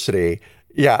university.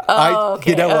 Yeah. Oh,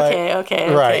 okay. You know what?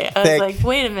 Okay. Right. I was like,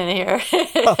 wait a minute here.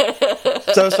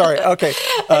 So sorry. Okay.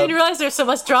 I didn't realize there was so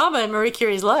much drama in Marie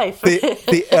Curie's life.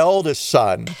 The eldest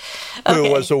son,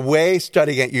 who was away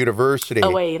studying at university,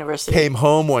 came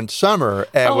home one summer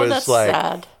and was like,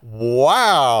 sad.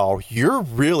 Wow, you're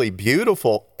really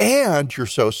beautiful and you're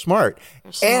so smart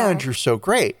and you're so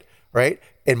great, right?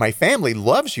 And my family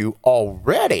loves you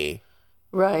already.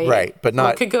 Right. But not...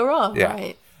 What could go wrong? Yeah.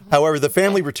 Right. However, the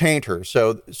family retained her.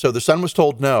 So the son was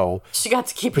told no. She got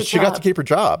to keep her job. She got to keep her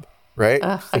job, right?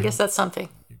 I guess that's something.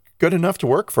 You're good enough to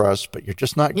work for us, but you're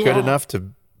just not good enough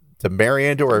to marry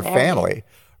into our family,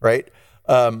 right?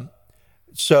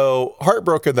 So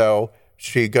heartbroken, though,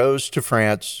 she goes to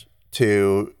France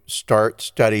to start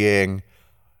studying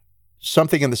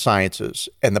something in the sciences.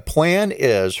 And her plan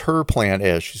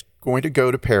is, she's going to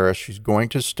go to Paris, she's going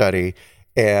to study,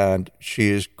 and she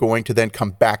is going to then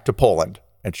come back to Poland.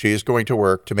 And she is going to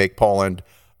work to make Poland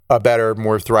a better,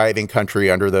 more thriving country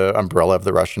under the umbrella of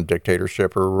the Russian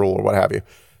dictatorship or rule or what have you.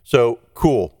 So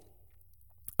cool.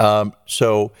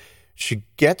 So she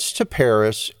gets to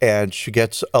Paris and she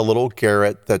gets a little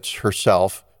garret that's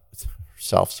herself.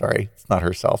 Sorry, it's not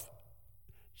herself.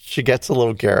 She gets a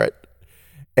little garret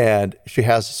and she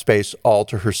has a space all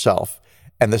to herself.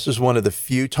 And this is one of the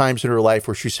few times in her life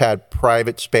where she's had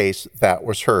private space that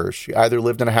was hers. She either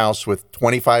lived in a house with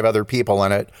 25 other people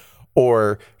in it,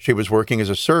 or she was working as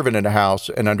a servant in a house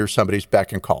and under somebody's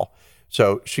beck and call.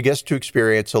 So she gets to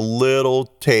experience a little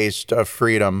taste of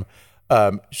freedom.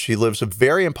 She lives a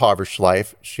very impoverished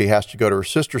life. She has to go to her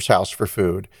sister's house for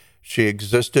food. She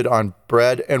existed on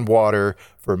bread and water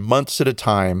for months at a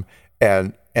time.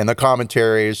 And in the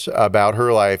commentaries about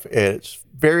her life, it's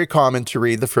very common to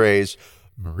read the phrase,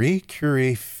 Marie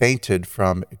Curie fainted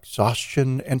from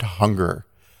exhaustion and hunger.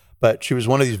 But she was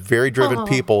one of these very driven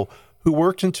people who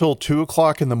worked until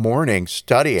 2:00 in the morning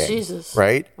studying, Jesus.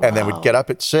 Right? Wow. And then would get up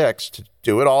at 6 to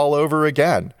do it all over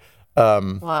again.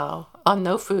 Wow. On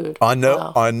no food. On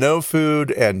no food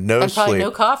and no and probably sleep.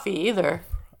 no coffee either.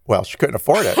 Well, she couldn't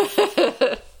afford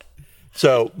it.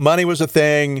 So money was a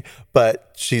thing,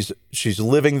 but she's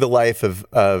living the life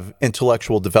of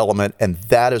intellectual development, and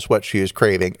that is what she is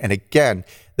craving. And again,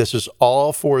 this is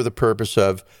all for the purpose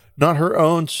of not her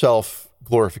own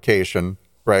self-glorification,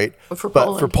 right? But for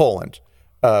Poland.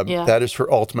 Yeah. That is her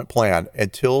ultimate plan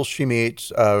until she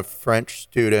meets a French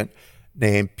student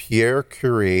named Pierre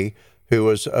Curie, who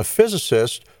was a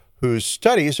physicist whose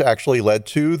studies actually led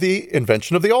to the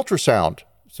invention of the ultrasound.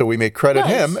 So we may credit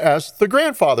him as the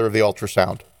grandfather of the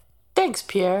ultrasound. Thanks,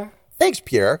 Pierre.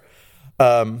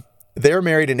 They're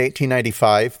married in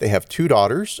 1895. They have 2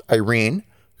 daughters, Irene,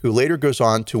 who later goes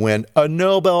on to win a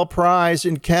Nobel Prize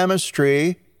in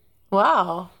chemistry.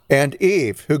 Wow. And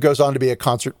Eve, who goes on to be a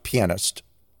concert pianist.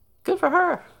 Good for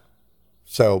her.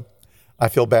 So I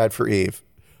feel bad for Eve.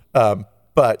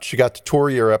 But she got to tour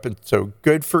Europe, and so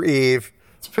good for Eve.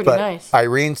 It's pretty nice.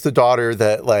 Irene's the daughter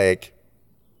that,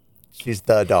 she's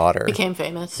the daughter. Became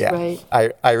famous, right?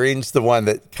 Irene's the one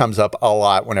that comes up a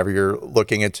lot whenever you're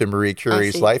looking into Marie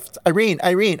Curie's life. It's Irene.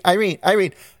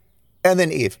 And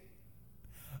then Eve.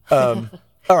 All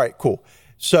right, cool.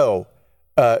 So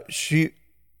they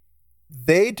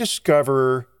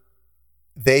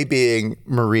being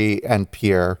Marie and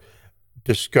Pierre,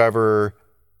 discover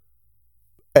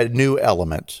a new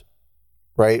element,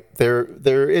 right?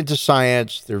 They're into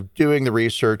science. They're doing the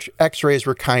research. X-rays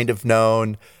were kind of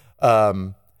known.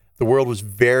 The world was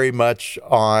very much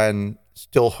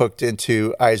still hooked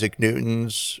into Isaac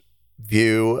Newton's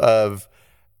view of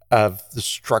the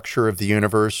structure of the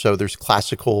universe. So there's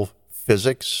classical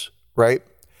physics, right?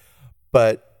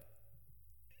 But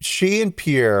she and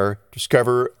Pierre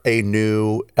discover a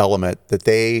new element that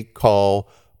they call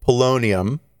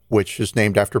polonium, which is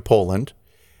named after Poland.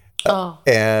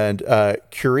 And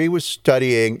Curie was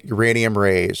studying uranium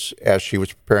rays as she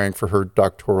was preparing for her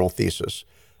doctoral thesis.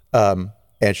 And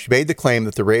she made the claim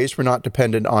that the rays were not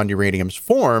dependent on uranium's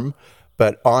form,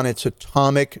 but on its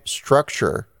atomic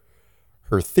structure.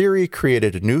 Her theory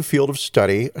created a new field of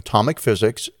study, atomic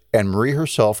physics, and Marie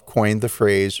herself coined the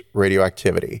phrase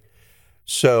radioactivity.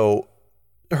 So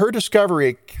her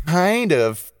discovery kind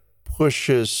of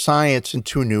pushes science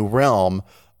into a new realm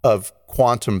of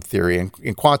quantum theory and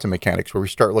in quantum mechanics, where we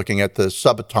start looking at the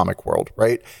subatomic world,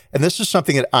 right? And this is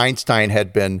something that Einstein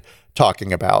had been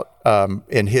talking about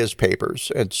in his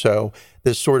papers. And so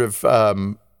this sort of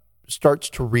starts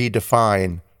to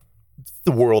redefine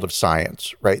the world of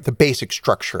science, right? The basic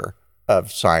structure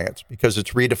of science, because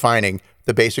it's redefining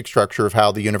the basic structure of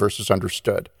how the universe is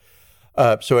understood.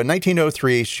 So in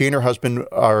 1903, she and her husband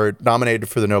are nominated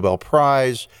for the Nobel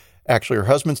Prize. Actually, her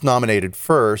husband's nominated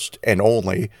first and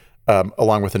only,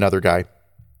 along with another guy.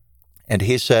 And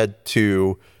he said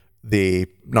to the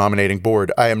nominating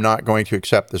board, I am not going to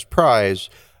accept this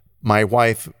prize. My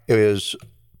wife is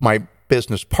my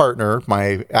business partner,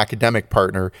 my academic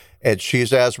partner, and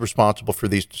she's as responsible for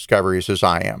these discoveries as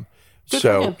I am.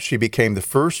 So she became the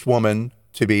first woman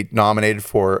to be nominated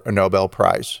for a Nobel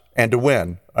Prize and to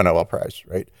win a Nobel Prize,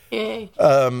 right? Yay.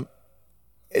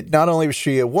 Not only was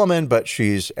she a woman, but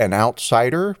she's an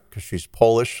outsider because she's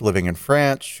Polish, living in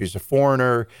France. She's a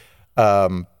foreigner.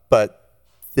 But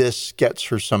this gets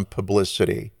her some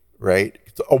publicity, right?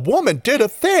 A woman did a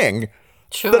thing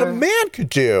that a man could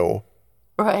do.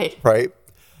 Right. Right.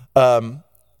 So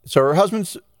her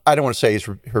husband's I don't want to say he's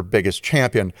her biggest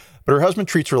champion, but her husband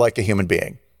treats her like a human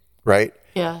being, right?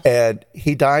 Yeah. And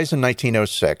he dies in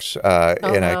 1906 in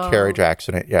a carriage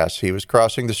accident. Yes, he was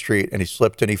crossing the street and he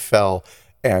slipped and he fell,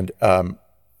 and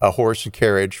a horse and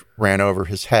carriage ran over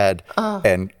his head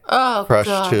and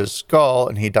crushed his skull,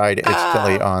 and he died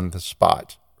instantly on the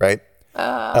spot, right?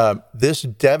 This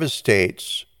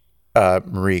devastates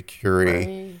Marie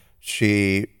Curie.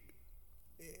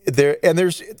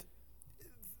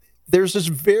 There's this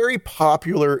very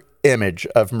popular image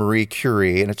of Marie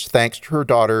Curie, and it's thanks to her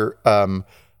daughter.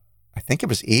 I think it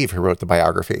was Eve who wrote the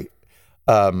biography,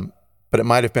 but it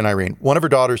might have been Irene. One of her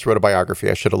daughters wrote a biography.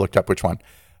 I should have looked up which one.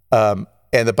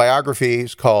 And the biography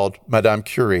is called Madame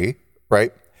Curie,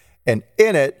 right? And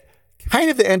in it, kind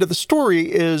of the end of the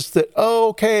story is that,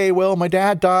 my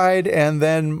dad died, and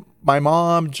then my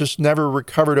mom just never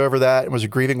recovered over that and was a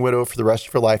grieving widow for the rest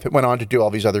of her life. It went on to do all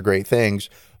these other great things,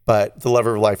 but the love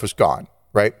of her life was gone,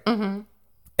 right? Mm-hmm.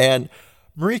 And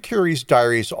Marie Curie's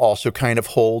diaries also kind of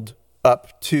hold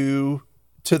up to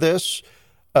this.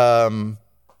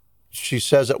 She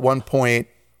says at one point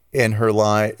in her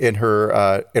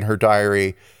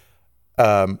diary,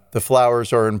 the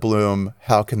flowers are in bloom.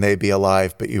 How can they be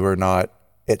alive, but you are not?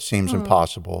 It seems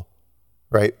impossible,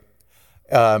 right?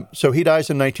 So he dies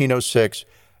in 1906,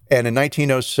 and in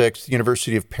 1906, the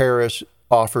University of Paris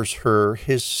offers her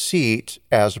his seat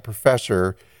as a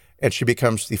professor, and she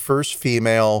becomes the first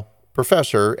female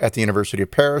professor at the University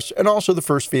of Paris, and also the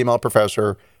first female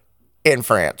professor in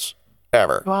France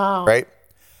ever. Wow. Right?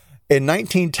 In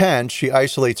 1910, she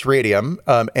isolates radium,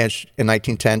 and in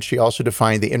 1910, she also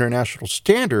defined the international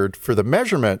standard for the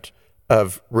measurement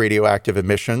of radioactive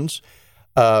emissions.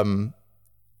 And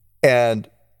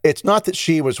it's not that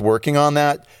she was working on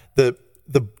that.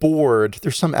 The board,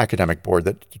 there's some academic board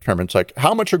that determines like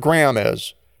how much a gram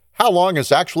is, how long is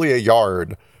actually a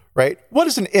yard, right? What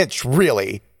is an inch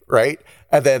really, right?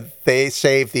 And then they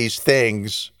save these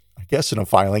things, I guess, in a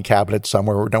filing cabinet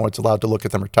somewhere where no one's allowed to look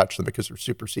at them or touch them because they're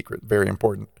super secret, very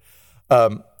important.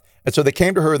 And so they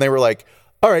came to her and they were like,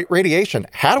 all right, radiation,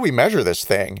 how do we measure this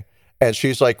thing? And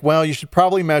she's like, well, you should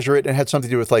probably measure it. And it had something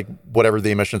to do with like whatever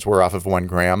the emissions were off of 1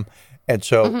 gram. And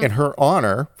so in her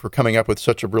honor for coming up with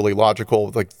such a really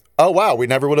logical, like, oh, wow, we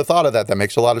never would have thought of that. That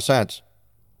makes a lot of sense.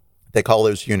 They call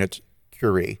those units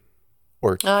Curie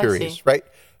or Curies, right?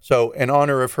 So in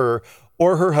honor of her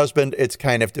or her husband, it's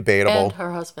kind of debatable. And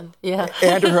her husband, yeah.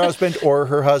 And her husband or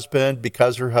her husband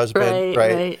because her husband,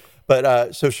 right?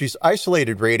 But so she's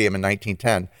isolated radium in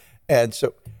 1910. And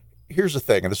so here's the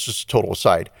thing, and this is just a total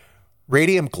aside.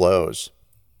 Radium glows.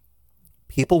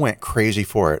 People went crazy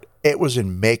for it. It was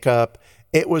in makeup.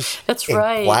 It was in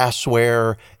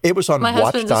glassware. It was on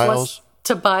watch dials.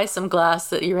 To buy some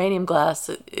glass, uranium glass.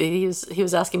 He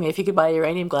was asking me if he could buy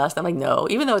uranium glass. And I'm like, no.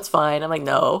 Even though it's fine, I'm like,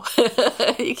 no.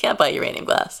 You can't buy uranium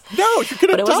glass. No, you're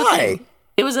going to die.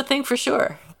 It was a thing for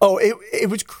sure. Oh, it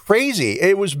was crazy.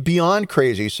 It was beyond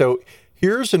crazy. So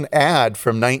here's an ad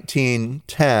from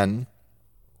 1910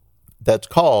 that's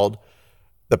called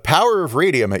 "The Power of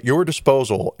Radium at Your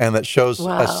Disposal," and that shows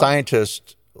a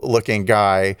scientist-looking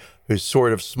guy who's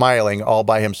sort of smiling all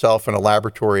by himself in a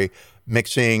laboratory,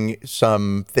 mixing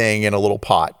something in a little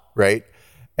pot, right?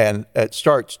 And it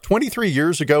starts, 23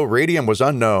 years ago, radium was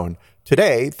unknown.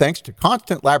 Today, thanks to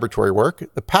constant laboratory work,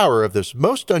 the power of this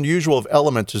most unusual of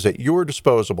elements is at your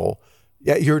disposal.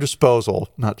 Yeah, your disposal,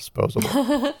 not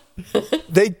disposable.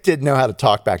 They didn't know how to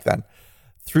talk back then.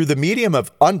 Through the medium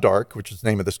of Undark, which is the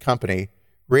name of this company,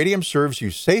 radium serves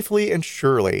you safely and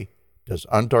surely. Does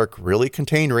Undark really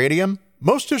contain radium?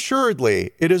 Most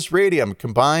assuredly, it is radium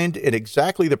combined in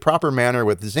exactly the proper manner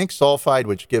with zinc sulfide,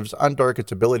 which gives Undark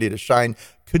its ability to shine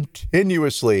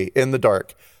continuously in the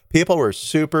dark. People were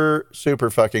super, super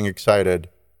fucking excited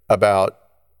about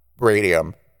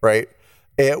radium, right?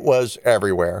 It was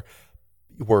everywhere.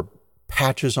 You wore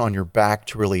patches on your back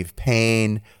to relieve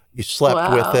pain. You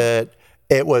slept with it.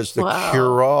 It was the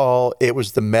cure-all. It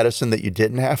was the medicine that you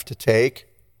didn't have to take.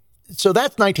 So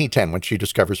that's 1910 when she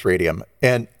discovers radium.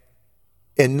 And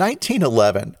in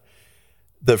 1911,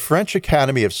 the French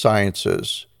Academy of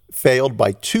Sciences failed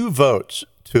by 2 votes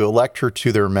to elect her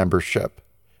to their membership.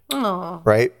 Oh.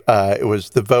 Right?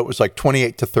 The vote was like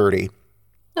 28 to 30.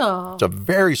 Oh. It's a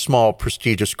very small,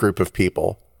 prestigious group of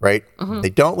people, right? Mm-hmm. They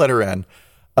don't let her in.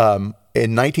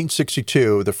 In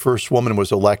 1962, the first woman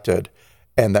was elected,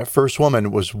 and that first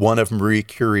woman was one of Marie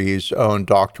Curie's own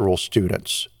doctoral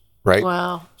students, right?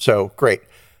 Wow. So, great.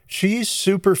 She's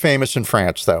super famous in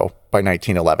France, though, by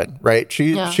 1911, right?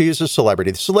 She is a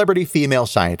celebrity, the celebrity female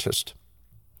scientist.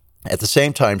 At the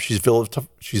same time, she's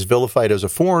vilified as a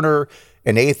foreigner,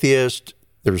 an atheist.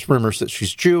 There's rumors that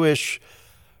she's Jewish.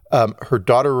 Her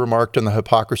daughter remarked on the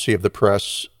hypocrisy of the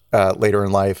press later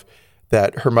in life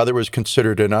that her mother was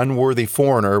considered an unworthy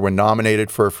foreigner when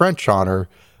nominated for a French honor,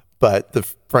 but the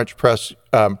French press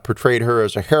portrayed her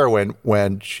as a heroine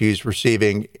when she's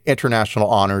receiving international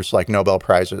honors like Nobel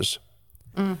Prizes.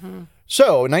 Mm-hmm.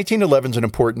 So 1911 is an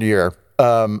important year,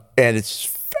 and it's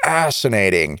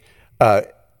fascinating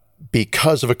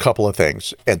because of a couple of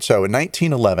things. And so in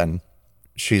 1911,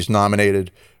 she's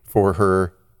nominated for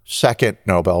her second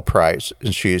Nobel Prize,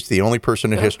 and she's the only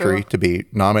person in history to be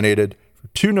nominated for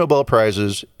 2 Nobel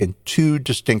Prizes in 2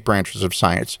 distinct branches of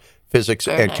science, physics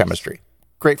and chemistry.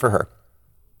 Great for her.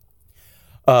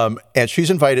 And she's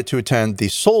invited to attend the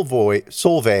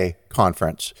Solvay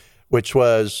conference, which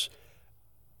was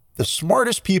the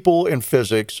smartest people in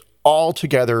physics all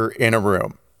together in a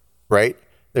room, right?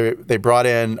 They brought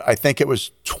in, I think it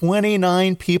was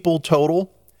 29 people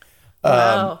total.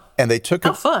 Wow. And they took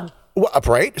How fun.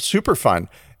 Right? Super fun.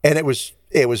 And it was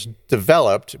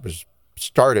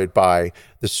started by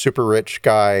this super rich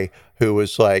guy who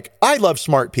was like, I love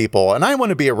smart people and I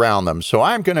want to be around them. So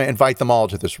I'm going to invite them all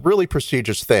to this really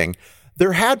prestigious thing.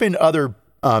 There had been other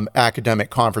academic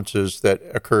conferences that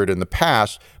occurred in the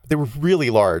past, but they were really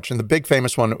large. And the big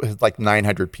famous one was like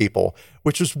 900 people,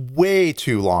 which was way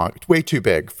too long, way too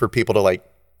big for people to like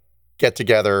get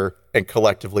together and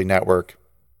collectively network.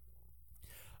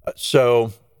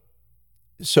 So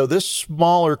this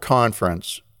smaller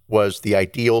conference was the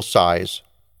ideal size.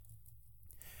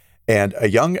 And a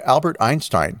young Albert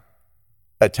Einstein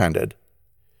attended.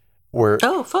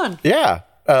 Oh, fun. Yeah.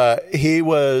 He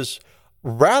was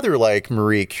rather like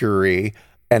Marie Curie,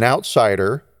 an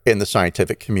outsider in the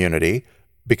scientific community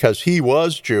because he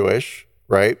was Jewish,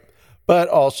 right? But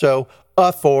also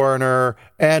a foreigner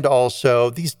and also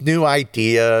these new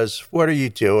ideas. What are you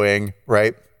doing,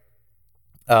 right?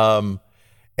 And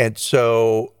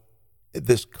so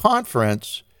this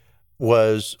conference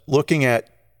was looking at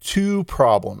 2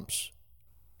 problems.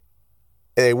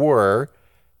 It was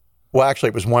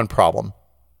one problem.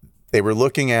 They were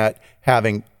looking at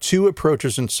having 2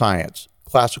 approaches in science,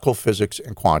 classical physics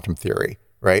and quantum theory,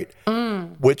 right?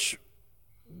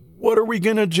 What are we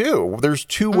going to do? There's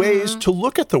 2 ways to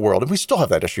look at the world. And we still have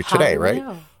that issue today, right?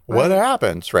 What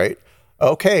happens, right?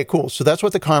 Okay, cool. So that's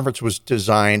what the conference was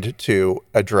designed to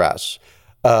address.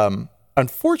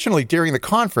 Unfortunately, during the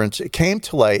conference, it came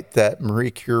to light that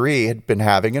Marie Curie had been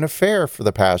having an affair for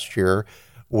the past year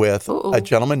with a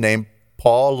gentleman named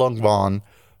Paul Langham,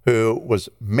 who was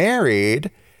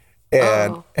married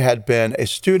and had been a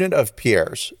student of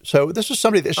Pierre's. So this was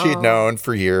somebody that she had known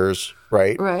for years,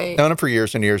 right? Right. Known him for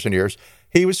years and years and years.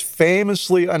 He was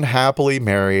famously unhappily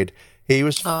married. He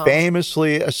was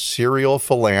famously a serial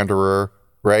philanderer,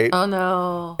 right? Oh,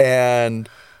 no. And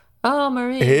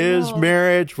Marie. his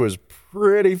marriage was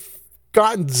pretty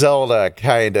gotten Zelda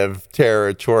kind of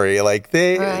territory. Like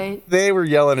they were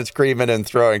yelling and screaming and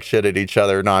throwing shit at each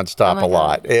other nonstop a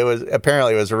lot. It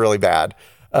was really bad.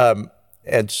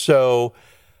 And so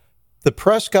the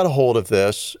press got a hold of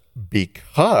this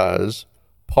because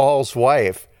Paul's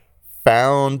wife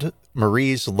found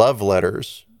Marie's love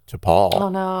letters to Paul. Oh,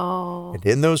 no. And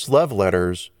in those love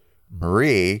letters,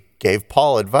 Marie gave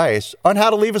Paul advice on how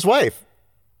to leave his wife.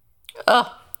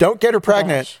 Don't get her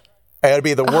pregnant. Gosh. That'd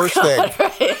be the worst thing.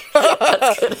 Right.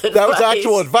 That was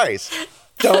actual advice.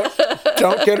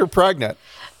 Don't get her pregnant.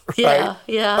 Right?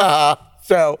 Yeah.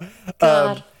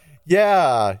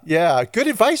 Yeah. Good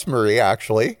advice, Marie,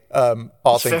 actually,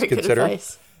 all things considered.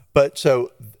 But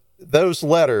so those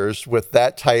letters with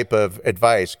that type of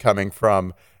advice coming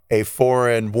from a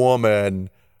foreign woman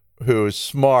who's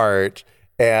smart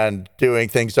and doing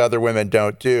things other women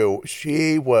don't do,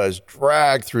 she was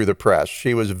dragged through the press.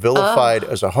 She was vilified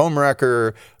as a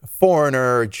homewrecker, a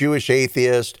foreigner, a Jewish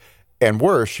atheist, and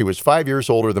worse, she was 5 years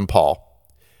older than Paul.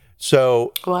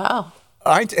 So, wow.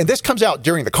 And this comes out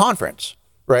during the conference,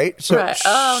 right? So she's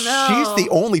the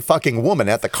only fucking woman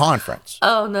at the conference.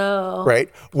 Oh, no. Right?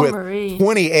 With Marie.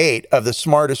 28 of the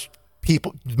smartest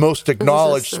people, most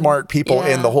acknowledged smart people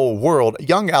in the whole world.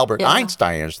 Young Albert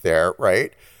Einstein is there,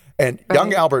 right? And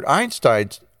young Albert Einstein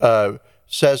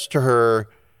says to her,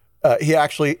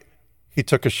 he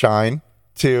took a shine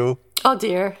to oh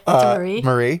dear, to Marie.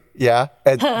 Marie, yeah.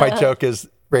 And my joke is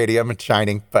radium and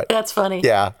shining, but that's funny.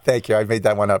 Yeah, thank you. I made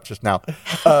that one up just now.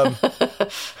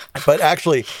 But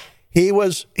actually, he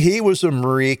was a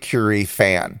Marie Curie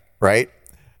fan, right?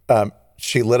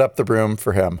 She lit up the room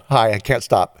for him. Hi, I can't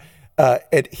stop.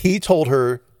 And he told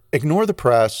her, ignore the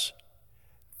press.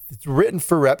 It's written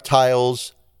for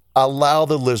reptiles. Allow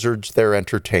the lizards their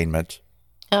entertainment.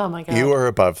 Oh, my God. You are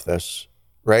above this,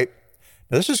 right?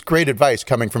 Now, this is great advice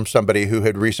coming from somebody who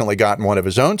had recently gotten one of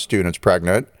his own students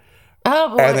pregnant.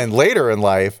 Oh, boy. And then later in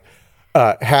life,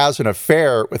 has an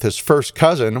affair with his first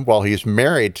cousin while he's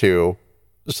married to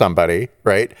somebody,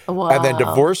 right? Wow. And then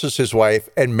divorces his wife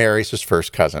and marries his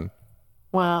first cousin.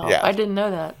 Wow. Yeah. I didn't know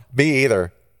that. Me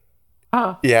either.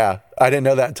 Oh. Yeah, I didn't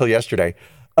know that until yesterday.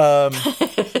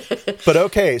 But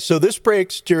okay, so this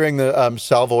breaks during the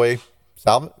Salvoy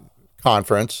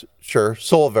conference. Sure,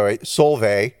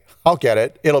 Solvay. I'll get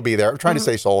it. It'll be there. I'm trying to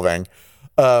say Solvang.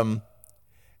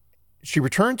 She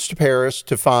returns to Paris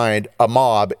to find a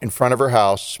mob in front of her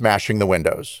house smashing the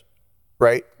windows.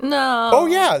 Right? No. Oh,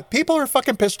 yeah. People are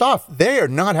fucking pissed off. They are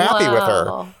not happy with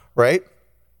her. Right?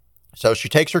 So she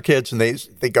takes her kids and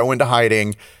they go into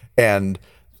hiding, and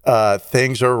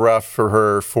things are rough for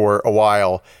her for a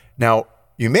while. Now,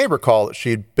 you may recall that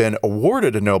she'd been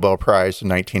awarded a Nobel Prize in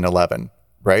 1911,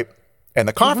 right? And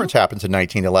the conference happens in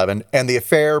 1911, and the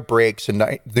affair breaks,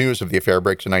 news of the affair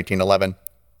breaks in 1911.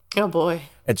 Oh, boy.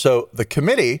 And so the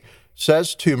committee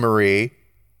says to Marie,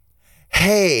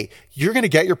 hey, you're going to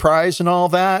get your prize and all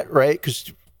that, right?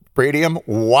 Because radium,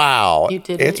 wow, You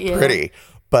did it's pretty.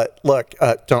 But look,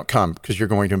 don't come because you're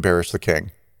going to embarrass the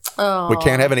king. Oh. We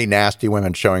can't have any nasty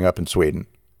women showing up in Sweden,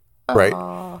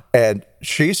 right? And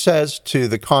she says to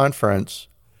the conference,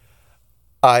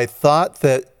 I thought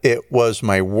that it was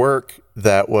my work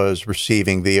that was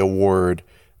receiving the award.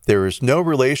 There is no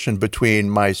relation between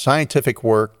my scientific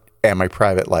work and my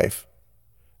private life.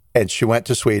 And she went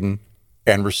to Sweden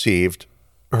and received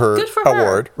her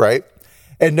award, right?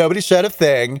 And nobody said a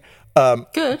thing.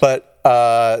 Good. But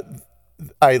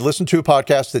I listened to a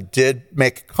podcast that did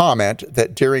make a comment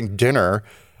that during dinner,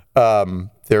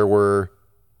 there were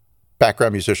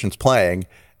background musicians playing,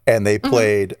 and they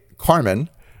played Carmen,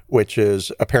 which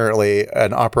is apparently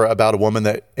an opera about a woman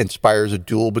that inspires a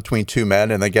duel between two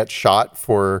men, and they get shot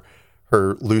for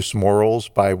her loose morals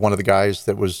by one of the guys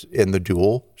that was in the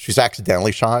duel. She's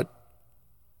accidentally shot.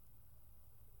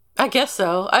 I guess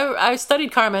so. I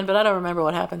studied Carmen, but I don't remember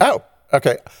what happened. Oh,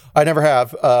 okay. I never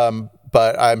have,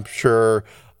 but I'm sure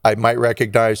I might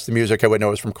recognize the music. I would know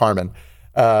it was from Carmen.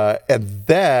 And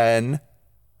then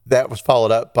that was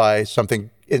followed up by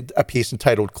a piece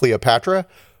entitled Cleopatra,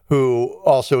 who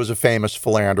also is a famous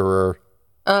philanderer,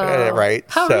 right?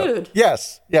 How rude.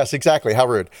 Yes, exactly. How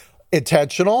rude.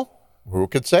 Intentional? Who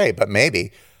could say, but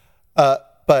maybe.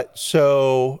 But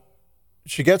so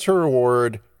she gets her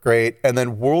award, great, and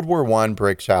then World War I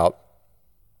breaks out,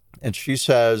 and she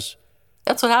says...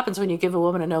 That's what happens when you give a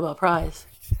woman a Nobel Prize.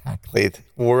 Exactly. The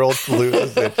world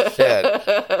loses its shit.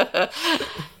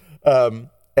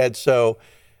 And so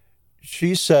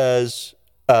she says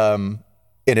in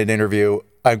an interview,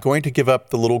 I'm going to give up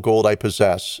the little gold I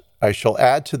possess. I shall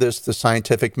add to this the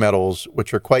scientific medals,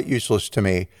 which are quite useless to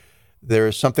me. There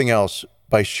is something else.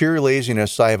 By sheer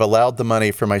laziness, I have allowed the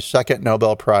money for my second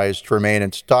Nobel Prize to remain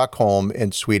in Stockholm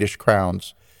in Swedish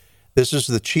crowns. This is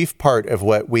the chief part of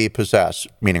what we possess,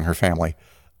 meaning her family.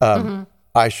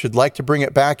 I should like to bring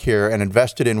it back here and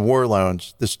invest it in war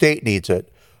loans. The state needs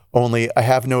it. Only I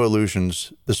have no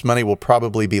illusions. This money will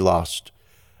probably be lost.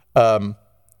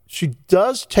 She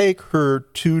does take her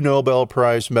 2 Nobel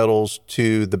Prize medals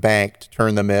to the bank to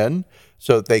turn them in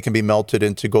so that they can be melted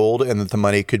into gold and that the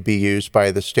money could be used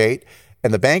by the state.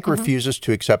 And the bank refuses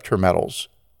to accept her medals,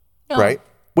 right?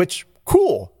 Which,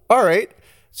 cool. All right.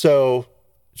 So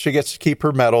she gets to keep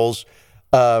her medals.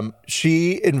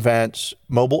 She invents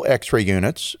mobile X-ray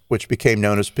units, which became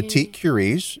known as Petite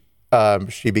Curies.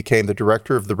 She became the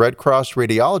director of the Red Cross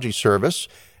Radiology Service,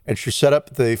 and she set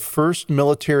up the first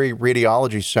military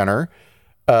radiology center.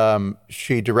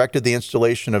 She directed the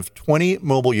installation of 20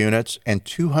 mobile units and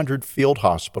 200 field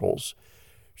hospitals.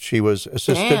 She was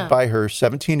assisted by her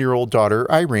 17-year-old daughter,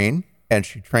 Irene, and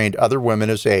she trained other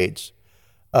women as aides.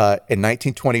 In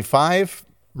 1925,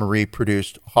 Marie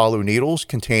produced hollow needles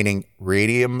containing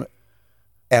radium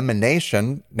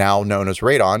emanation, now known as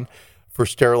radon, for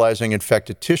sterilizing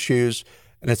infected tissues.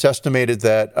 And it's estimated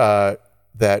that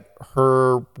that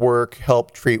her work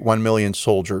helped treat 1 million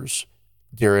soldiers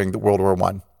during the World War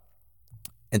I.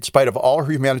 In spite of all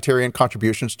her humanitarian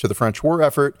contributions to the French war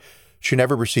effort, she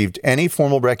never received any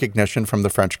formal recognition from the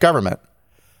French government.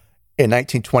 In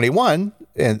 1921,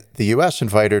 the U.S.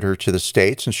 invited her to the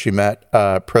States, and she met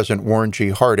President Warren G.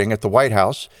 Harding at the White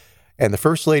House. And the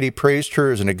First Lady praised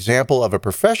her as an example of a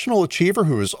professional achiever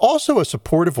who is also a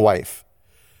supportive wife.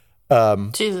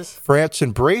 Jesus. France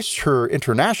embraced her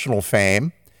international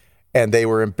fame, and they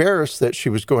were embarrassed that she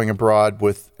was going abroad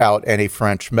without any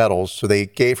French medals. So they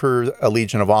gave her a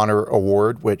Legion of Honor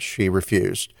award, which she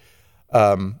refused.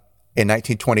 In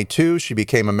 1922, she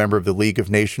became a member of the League of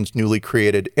Nations' newly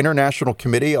created International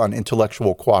Committee on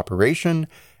Intellectual Cooperation,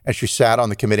 and she sat on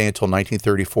the committee until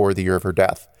 1934, the year of her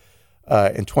death.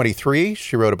 In 23,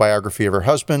 she wrote a biography of her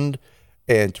husband.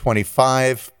 In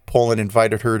 25, Poland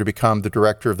invited her to become the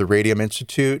director of the Radium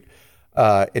Institute.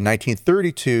 In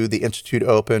 1932, the institute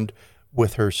opened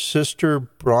with her sister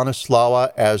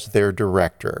Bronislawa as their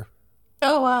director.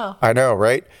 Oh, wow. I know,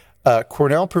 right?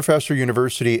 Cornell professor,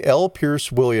 University, L.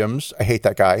 Pierce Williams, I hate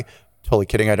that guy, totally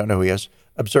kidding, I don't know who he is,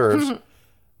 observes,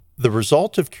 the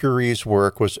result of Curie's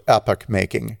work was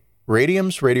epoch-making.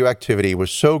 Radium's radioactivity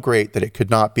was so great that it could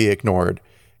not be ignored.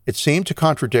 It seemed to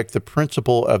contradict the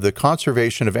principle of the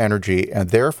conservation of energy and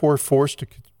therefore forced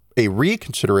a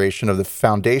reconsideration of the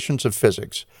foundations of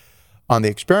physics. On the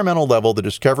experimental level, the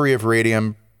discovery of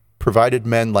radium provided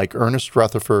men like Ernest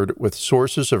Rutherford with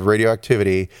sources of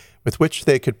radioactivity with which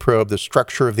they could probe the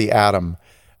structure of the atom.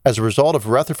 As a result of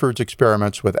Rutherford's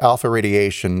experiments with alpha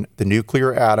radiation, the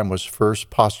nuclear atom was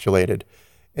first postulated.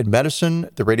 In medicine,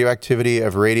 the radioactivity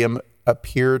of radium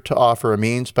appeared to offer a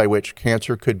means by which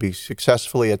cancer could be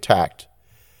successfully attacked.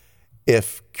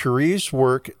 If Curie's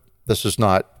work, this is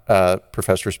not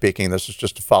Professor speaking, this is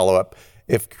just a follow-up.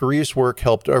 If Curie's work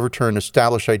helped overturn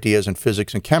established ideas in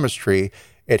physics and chemistry,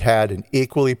 it had an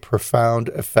equally profound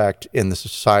effect in the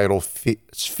societal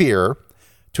sphere.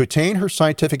 To attain her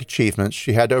scientific achievements,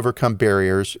 she had to overcome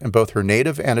barriers in both her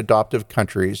native and adoptive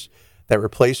countries that were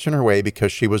placed in her way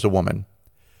because she was a woman.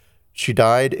 She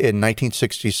died in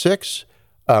 1966.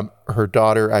 Her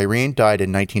daughter, Irene, died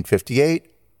in 1958.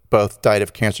 Both died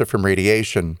of cancer from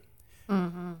radiation.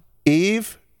 Mm-hmm.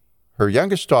 Eve, her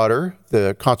youngest daughter,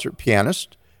 the concert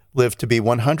pianist, lived to be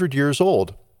 100 years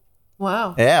old.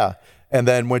 Wow. Yeah. And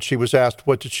then when she was asked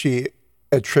what did she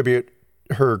attribute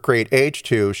her great age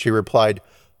to, she replied,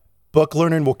 "Book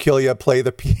learning will kill you, play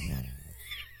the piano."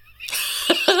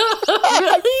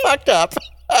 Really? Fucked up.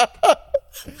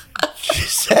 She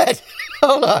said,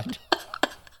 hold on.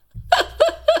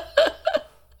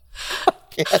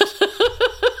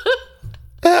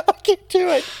 I can't do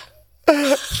it.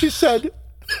 She said,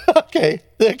 okay,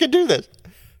 I can do this.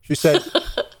 She said,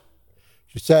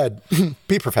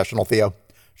 be professional, Theo.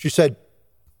 She said,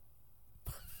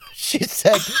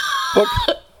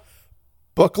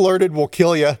 book learned will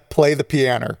kill you, play the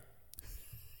piano.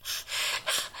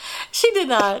 She did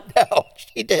not. No,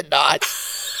 she did not.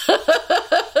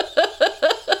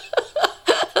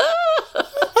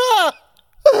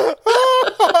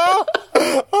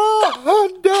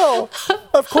 Oh, no.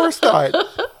 Of course not.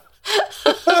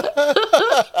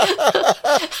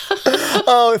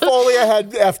 Oh, if only I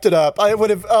had effed it up. I would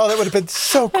have, that would have been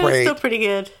so great. Still pretty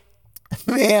good.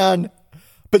 Man.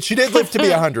 But she did live to be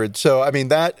 100. So, I mean,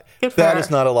 that is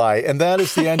not a lie. And that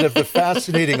is the end of the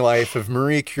fascinating life of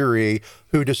Marie Curie,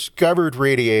 who discovered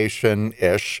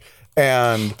radiation-ish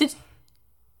and did stuff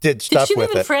with it. Did she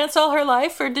live in France all her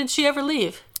life, or did she ever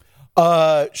leave?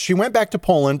 She went back to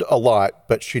Poland a lot,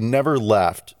 but she never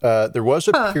left. There was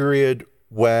a period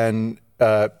when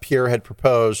Pierre had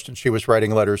proposed and she was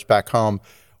writing letters back home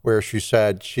where she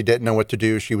said she didn't know what to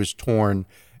do. She was torn.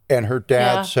 And her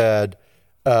dad said,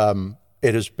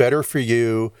 it is better for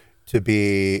you to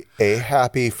be a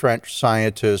happy French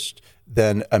scientist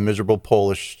than a miserable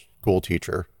Polish school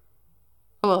teacher.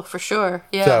 Well, for sure,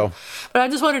 yeah. So, but I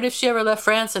just wondered if she ever left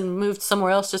France and moved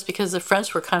somewhere else just because the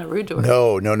French were kind of rude to her. No.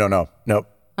 Oh,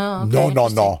 okay,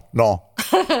 No.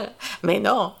 Mais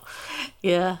non.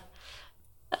 Yeah.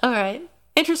 All right.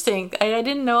 Interesting. I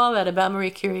didn't know all that about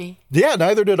Marie Curie. Yeah,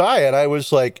 neither did I. And I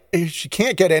was like, she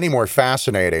can't get any more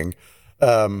fascinating.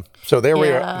 So there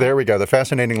we go. The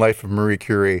fascinating life of Marie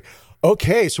Curie.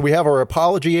 Okay, so we have our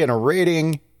apology and a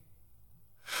rating.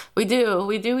 We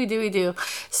do.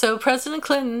 So President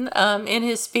Clinton, in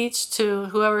his speech to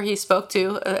whoever he spoke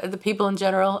to, the people in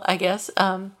general, I guess,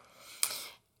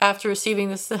 after receiving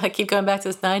this, I keep going back to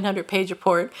this 900-page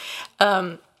report,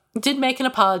 did make an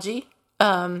apology.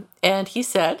 And he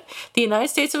said, "The United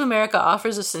States of America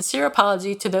offers a sincere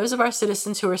apology to those of our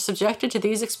citizens who are subjected to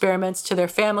these experiments, to their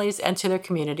families, and to their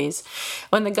communities.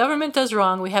 When the government does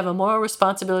wrong, we have a moral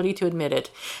responsibility to admit it.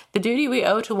 The duty we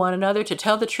owe to one another to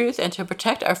tell the truth and to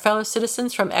protect our fellow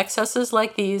citizens from excesses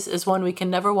like these is one we can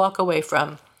never walk away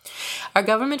from. Our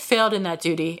government failed in that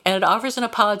duty, and it offers an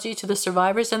apology to the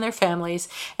survivors and their families,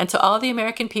 and to all the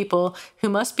American people who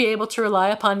must be able to rely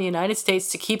upon the United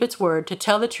States to keep its word, to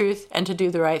tell the truth, and to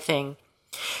do the right thing.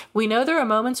 We know there are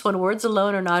moments when words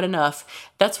alone are not enough.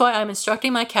 That's why I'm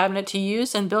instructing my cabinet to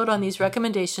use and build on these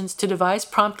recommendations to devise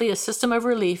promptly a system of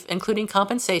relief, including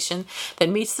compensation, that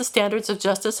meets the standards of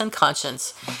justice and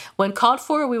conscience. When called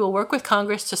for, we will work with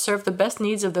Congress to serve the best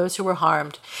needs of those who were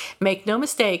harmed. Make no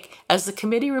mistake, as the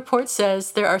committee report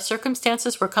says, there are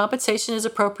circumstances where compensation is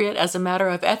appropriate as a matter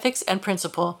of ethics and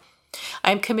principle.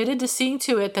 I am committed to seeing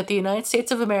to it that the United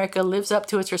States of America lives up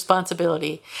to its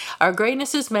responsibility. Our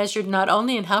greatness is measured not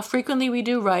only in how frequently we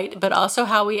do right, but also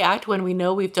how we act when we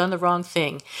know we've done the wrong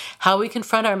thing, how we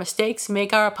confront our mistakes,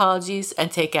 make our apologies,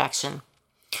 and take action.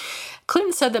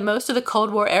 Clinton said that most of the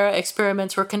Cold War-era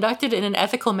experiments were conducted in an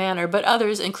ethical manner, but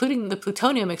others, including the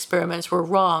plutonium experiments, were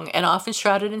wrong and often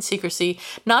shrouded in secrecy,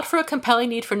 not for a compelling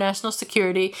need for national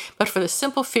security, but for the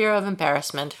simple fear of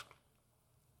embarrassment.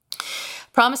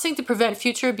 Promising to prevent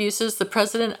future abuses, the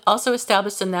president also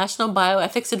established a National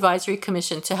Bioethics Advisory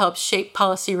Commission to help shape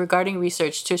policy regarding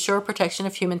research to assure protection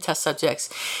of human test subjects.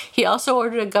 He also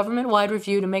ordered a government-wide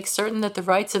review to make certain that the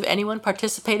rights of anyone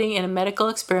participating in a medical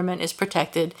experiment is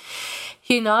protected.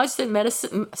 He acknowledged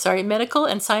that medical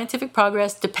and scientific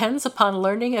progress depends upon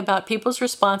learning about people's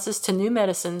responses to new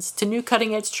medicines, to new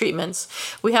cutting-edge treatments.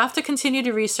 We have to continue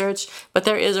to research, but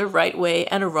there is a right way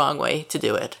and a wrong way to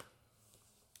do it.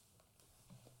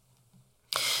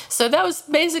 So that was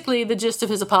basically the gist of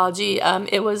his apology. I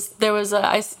saw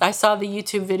the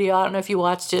YouTube video. I don't know if you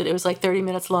watched it. It was like 30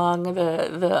 minutes long.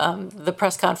 The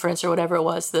press conference or whatever it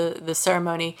was, the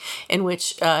ceremony in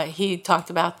which he talked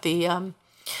about the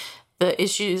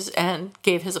issues and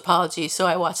gave his apology. So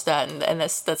I watched that, and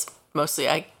that's mostly,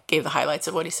 I gave the highlights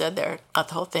of what he said there, not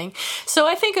the whole thing. So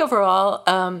I think overall,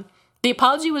 the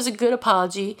apology was a good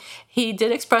apology. He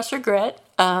did express regret.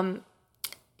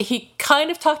 He kind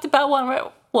of talked about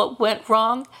what went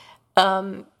wrong.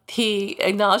 He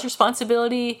acknowledged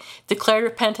responsibility, declared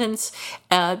repentance,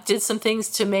 did some things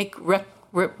to make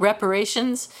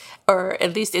reparations, or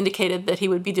at least indicated that he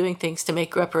would be doing things to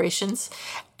make reparations.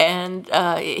 And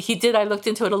he did, I looked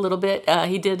into it a little bit,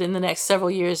 he did in the next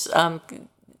several years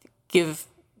give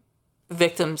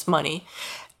victims money,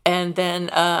 and then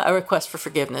a request for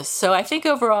forgiveness. So I think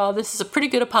overall this is a pretty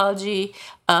good apology.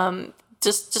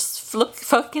 Just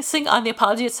focusing on the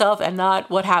apology itself and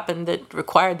not what happened that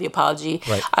required the apology.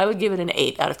 Right. I would give it an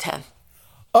 8 out of 10.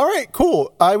 All right,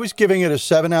 cool. I was giving it a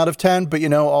 7 out of 10, but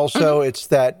also it's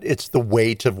the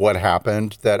weight of what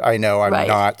happened that I know I'm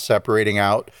not separating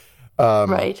out.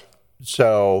 Right.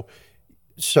 So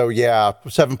yeah,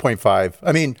 7.5.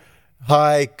 I mean,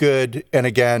 high, good, and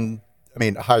again,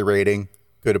 high rating.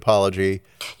 Good apology.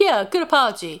 Yeah, good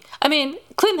apology. I mean,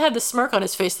 Clinton had the smirk on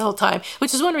his face the whole time,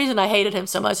 which is one reason I hated him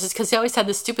so much, is because he always had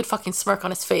this stupid fucking smirk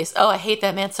on his face. Oh, I hate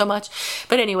that man so much.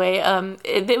 But anyway,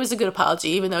 it was a good apology,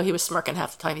 even though he was smirking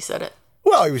half the time he said it.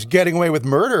 Well, he was getting away with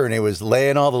murder, and he was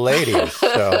laying all the ladies.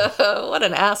 So. What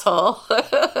an asshole. He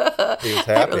was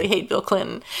happy. I really hate Bill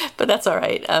Clinton, but that's all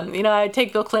right. I'd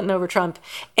take Bill Clinton over Trump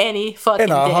any fucking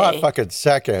day. In a hot fucking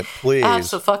second, please.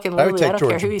 Absolutely. I would take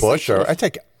George Bush, or I'd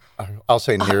take... I'll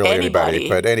say nearly anybody,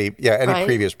 but any right?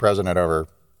 Previous president over.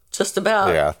 Just about.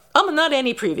 Yeah. Not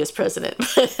any previous president.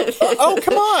 Oh,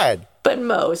 come on. But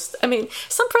most.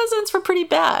 Some presidents were pretty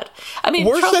bad.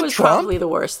 Worse Trump than was Trump? Probably the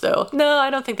worst, though. No,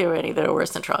 I don't think there were any that were worse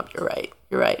than Trump. You're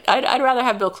right. I'd rather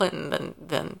have Bill Clinton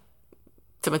than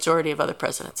the majority of other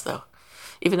presidents, though,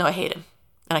 even though I hate him.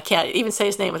 And I can't even say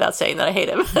his name without saying that I hate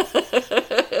him.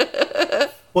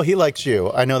 Well, he likes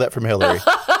you. I know that from Hillary.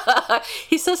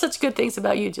 He says such good things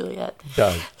about you, Juliet. He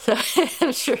does. So,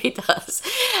 I'm sure he does.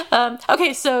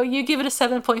 Okay, so you give it a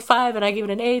 7.5 and I give it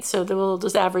an 8, so we'll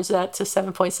just average that to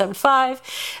 7.75,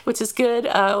 which is good.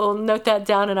 We'll note that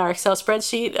down in our Excel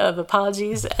spreadsheet of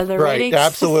apologies and their ratings. Right,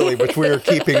 absolutely, which we are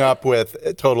keeping up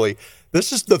with totally.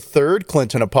 This is the third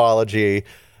Clinton apology,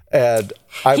 and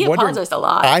he apologized a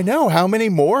lot. I know. How many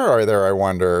more are there, I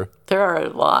wonder? There are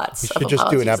lots. We should just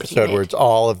do an episode where it's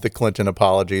all of the Clinton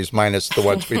apologies minus the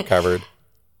ones we've covered.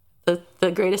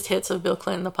 The greatest hits of Bill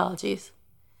Clinton apologies.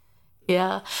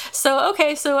 Yeah. So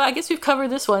I guess we've covered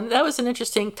this one. That was an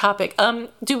interesting topic.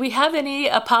 Do we have any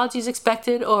apologies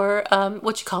expected, or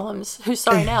what you call them? Who's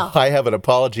sorry now? I have an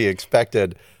apology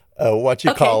expected.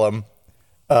 Call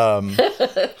them?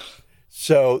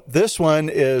 So this one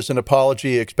is an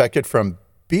apology expected from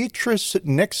Beatrice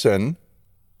Nixon.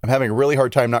 I'm having a really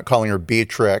hard time not calling her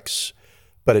Beatrix,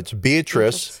 but it's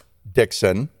Beatrice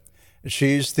Dixon.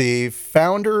 She's the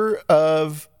founder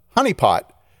of Honey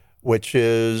Pot, which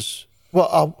is,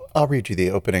 well, I'll read you the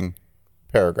opening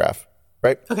paragraph,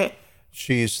 right? Okay.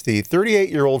 She's the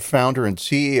 38-year-old founder and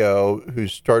CEO who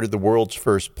started the world's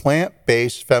first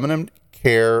plant-based feminine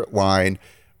care line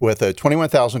with a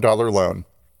 $21,000 loan.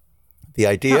 The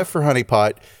idea for Honey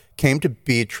Pot came to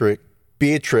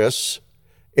Beatrice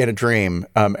in a dream.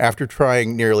 After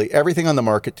trying nearly everything on the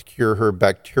market to cure her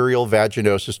bacterial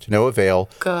vaginosis to no avail,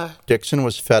 God. Dixon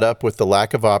was fed up with the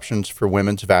lack of options for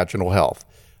women's vaginal health.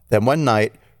 Then one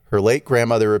night, her late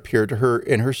grandmother appeared to her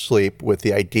in her sleep with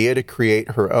the idea to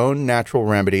create her own natural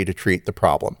remedy to treat the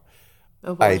problem.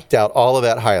 Oh boy. I doubt all of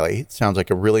that highly. It sounds like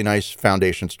a really nice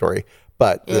foundation story,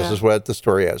 but this is what the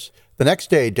story is. The next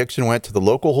day, Dixon went to the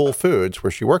local Whole Foods,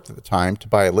 where she worked at the time, to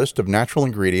buy a list of natural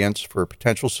ingredients for a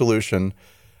potential solution.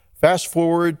 Fast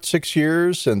forward 6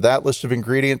 years, and that list of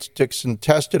ingredients Dixon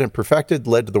tested and perfected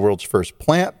led to the world's first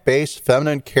plant-based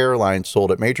feminine care line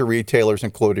sold at major retailers,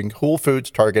 including Whole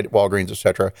Foods, Target, Walgreens,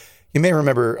 etc. You may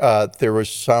remember there was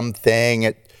something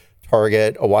at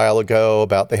Target a while ago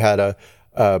about they had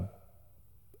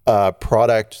a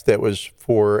product that was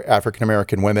for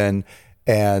African-American women,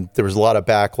 and there was a lot of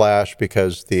backlash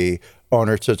because the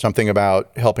owner said something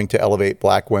about helping to elevate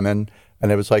black women.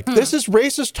 And it was like, this is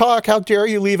racist talk. How dare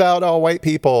you leave out all white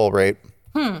people, right?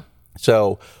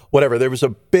 So whatever. There was a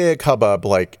big hubbub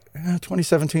like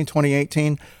 2017,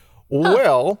 2018.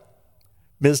 Well,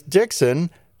 Ms. Dixon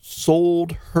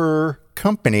sold her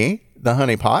company, the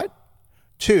Honey Pot,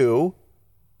 to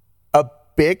a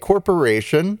big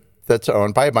corporation that's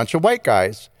owned by a bunch of white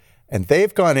guys. And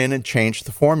they've gone in and changed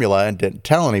the formula and didn't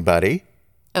tell anybody.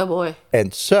 Oh, boy.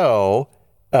 And so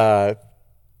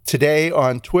today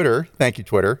on Twitter, thank you,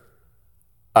 Twitter,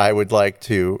 I would like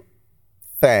to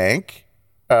thank,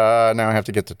 now I have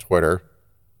to get to Twitter.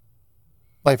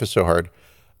 Life is so hard.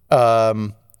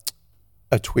 A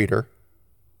tweeter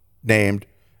named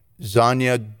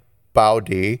Zanya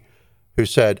Baudi, who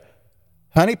said,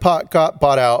 Honey Pot got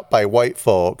bought out by white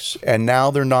folks, and now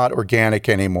they're not organic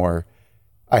anymore.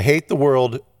 I hate the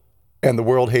world, and the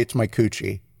world hates my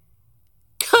coochie.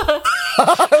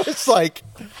 It's like,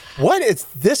 what is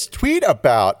this tweet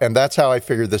about? And that's how I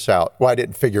figured this out. Well, I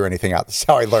didn't figure anything out. This is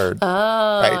how I learned.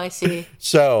 Oh, right? I see.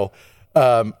 So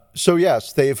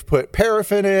yes, they've put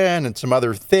paraffin in and some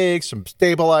other things, some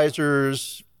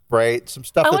stabilizers, right? Some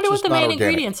stuff that's just not organic. I wonder what the main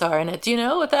ingredients are in it. Do you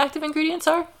know what the active ingredients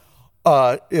are?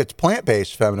 It's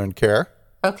plant-based feminine care.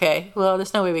 Okay. Well,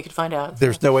 there's no way we could find out.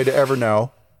 There's no way to ever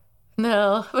know.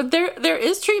 No, but there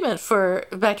is treatment for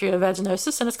bacterial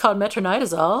vaginosis, and it's called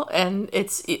metronidazole, and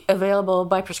it's available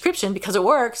by prescription because it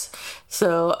works.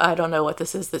 So I don't know what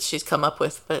this is that she's come up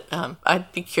with, but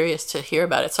I'd be curious to hear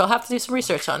about it. So I'll have to do some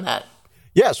research on that.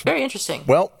 Yes. Very interesting.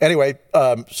 Well, anyway,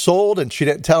 sold, and she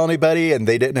didn't tell anybody, and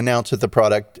they didn't announce that the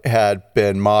product had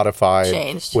been modified.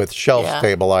 Changed. With shelf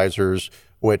stabilizers,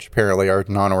 which apparently are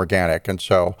non-organic. And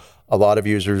so a lot of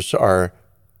users are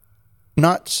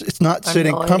it's not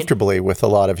sitting comfortably with a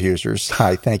lot of users.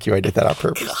 Hi, thank you. I did that on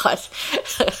purpose. God.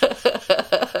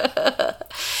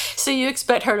 So you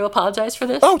expect her to apologize for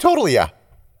this? Oh, totally, yeah.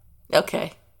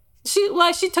 Okay. She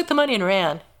took the money and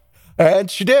ran. And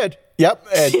she did. Yep.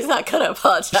 And she's not going to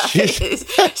apologize. She's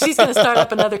going to start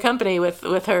up another company with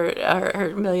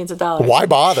her millions of dollars. Why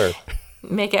bother?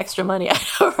 Make extra money. I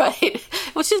know, right?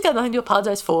 Well, she's got nothing to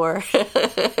apologize for.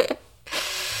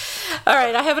 All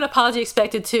right, I have an apology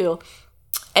expected too.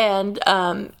 And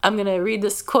I'm going to read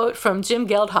this quote from Jim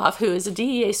Geldhoff, who is a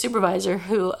DEA supervisor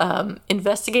who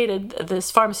investigated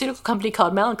this pharmaceutical company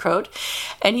called Mallinckrodt.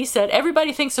 And he said,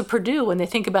 everybody thinks of Purdue when they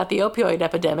think about the opioid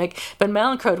epidemic, but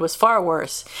Mallinckrodt was far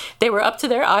worse. They were up to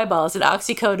their eyeballs at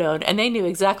oxycodone, and they knew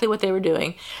exactly what they were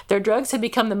doing. Their drugs had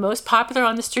become the most popular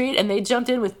on the street, and they jumped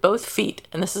in with both feet.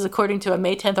 And this is according to a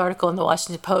May 10th article in the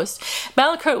Washington Post.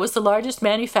 Mallinckrodt was the largest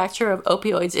manufacturer of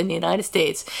opioids in the United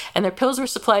States, and their pills were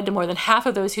supplied to more than half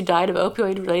of those who died of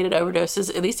opioid-related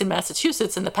overdoses, at least in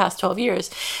Massachusetts, in the past 12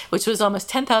 years, which was almost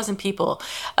 10,000 people.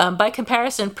 By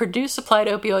comparison, Purdue supplied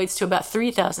opioids to about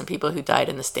 3,000 people who died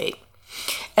in the state.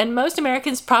 And most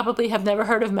Americans probably have never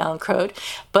heard of Mallinckrodt,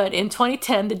 but in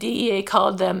 2010, the DEA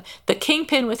called them the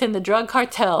kingpin within the drug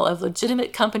cartel of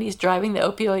legitimate companies driving the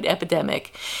opioid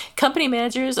epidemic. Company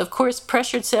managers, of course,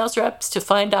 pressured sales reps to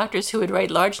find doctors who would write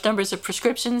large numbers of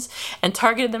prescriptions and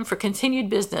targeted them for continued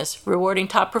business, rewarding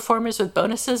top performers with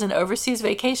bonuses and overseas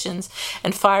vacations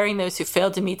and firing those who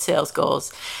failed to meet sales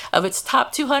goals. Of its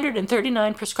top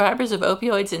 239 prescribers of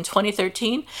opioids in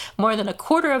 2013, more than a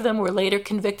quarter of them were later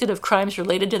convicted of crimes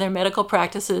related to their medical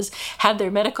practices, had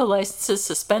their medical licenses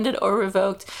suspended or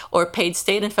revoked, or paid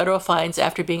state and federal fines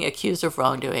after being accused of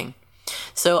wrongdoing.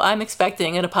 So I'm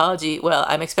expecting an apology. Well,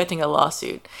 I'm expecting a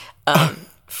lawsuit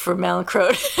for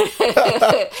Mallinckrodt.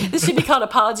 This should be called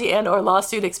apology and or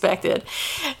lawsuit expected.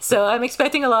 So I'm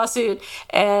expecting a lawsuit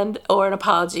and or an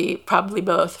apology, probably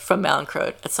both, from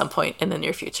Mallinckrodt at some point in the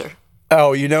near future.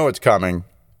 Oh, you know it's coming.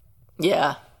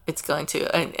 Yeah, it's going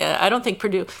to. I don't think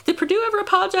Purdue... Did Purdue ever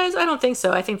apologize? I don't think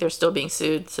so. I think they're still being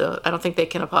sued, so I don't think they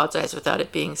can apologize without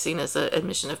it being seen as an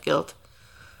admission of guilt.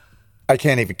 I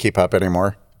can't even keep up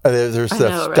anymore. There's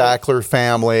the Stackler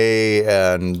family,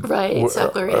 and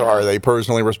Sackler, are they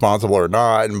personally responsible or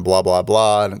not, and blah, blah,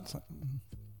 blah. And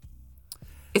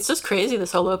it's just crazy,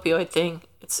 this whole opioid thing.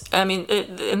 And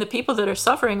the people that are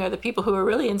suffering are the people who are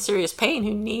really in serious pain,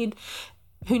 who need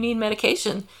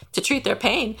medication to treat their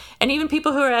pain. And even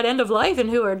people who are at end of life and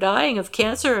who are dying of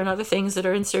cancer and other things that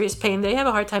are in serious pain, they have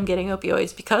a hard time getting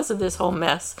opioids because of this whole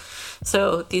mess.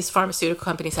 So these pharmaceutical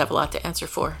companies have a lot to answer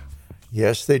for.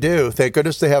 Yes, they do. Thank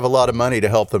goodness they have a lot of money to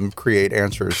help them create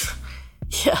answers.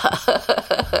 Yeah.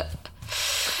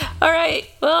 All right.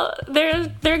 Well, there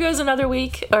goes another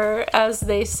week, or as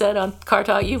they said on Car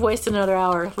Talk, you've wasted another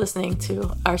hour listening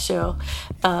to our show.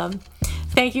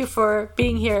 Thank you for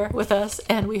being here with us,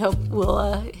 and we hope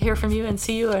we'll hear from you and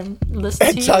see you and listen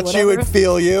to you. And touch you and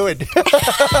feel you. And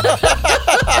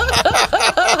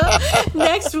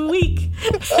next week.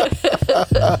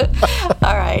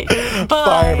 All right. Bye.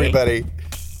 Bye, everybody.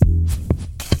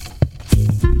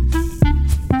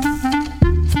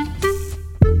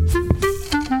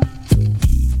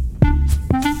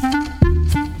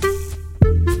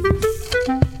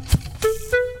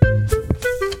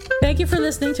 Thank you for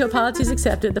listening to Apologies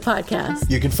Accepted, the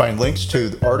podcast. You can find links to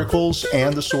the articles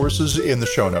and the sources in the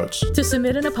show notes. To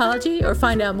submit an apology or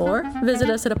find out more, visit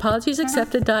us at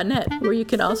apologiesaccepted.net, where you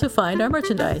can also find our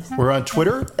merchandise. We're on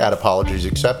Twitter at Apologies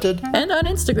Accepted. And on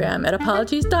Instagram at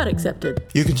apologies.accepted.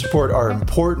 You can support our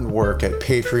important work at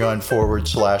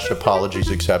Patreon.com/Apologies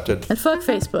Accepted. And fuck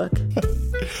Facebook.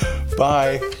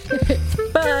 Bye.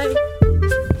 Bye.